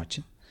ነው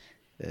ለማችን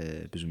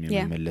ብዙም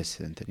የሚመለስ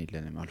እንትን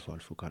የለንም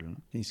አልፎ ካልሆነ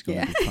it's going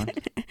to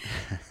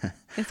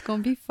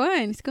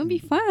be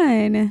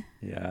fun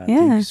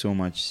thank you so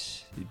much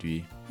Idwi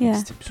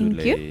next episode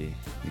ላይ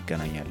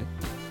እንገናኛለን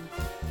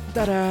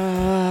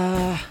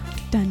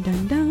dun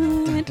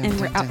and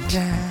we're out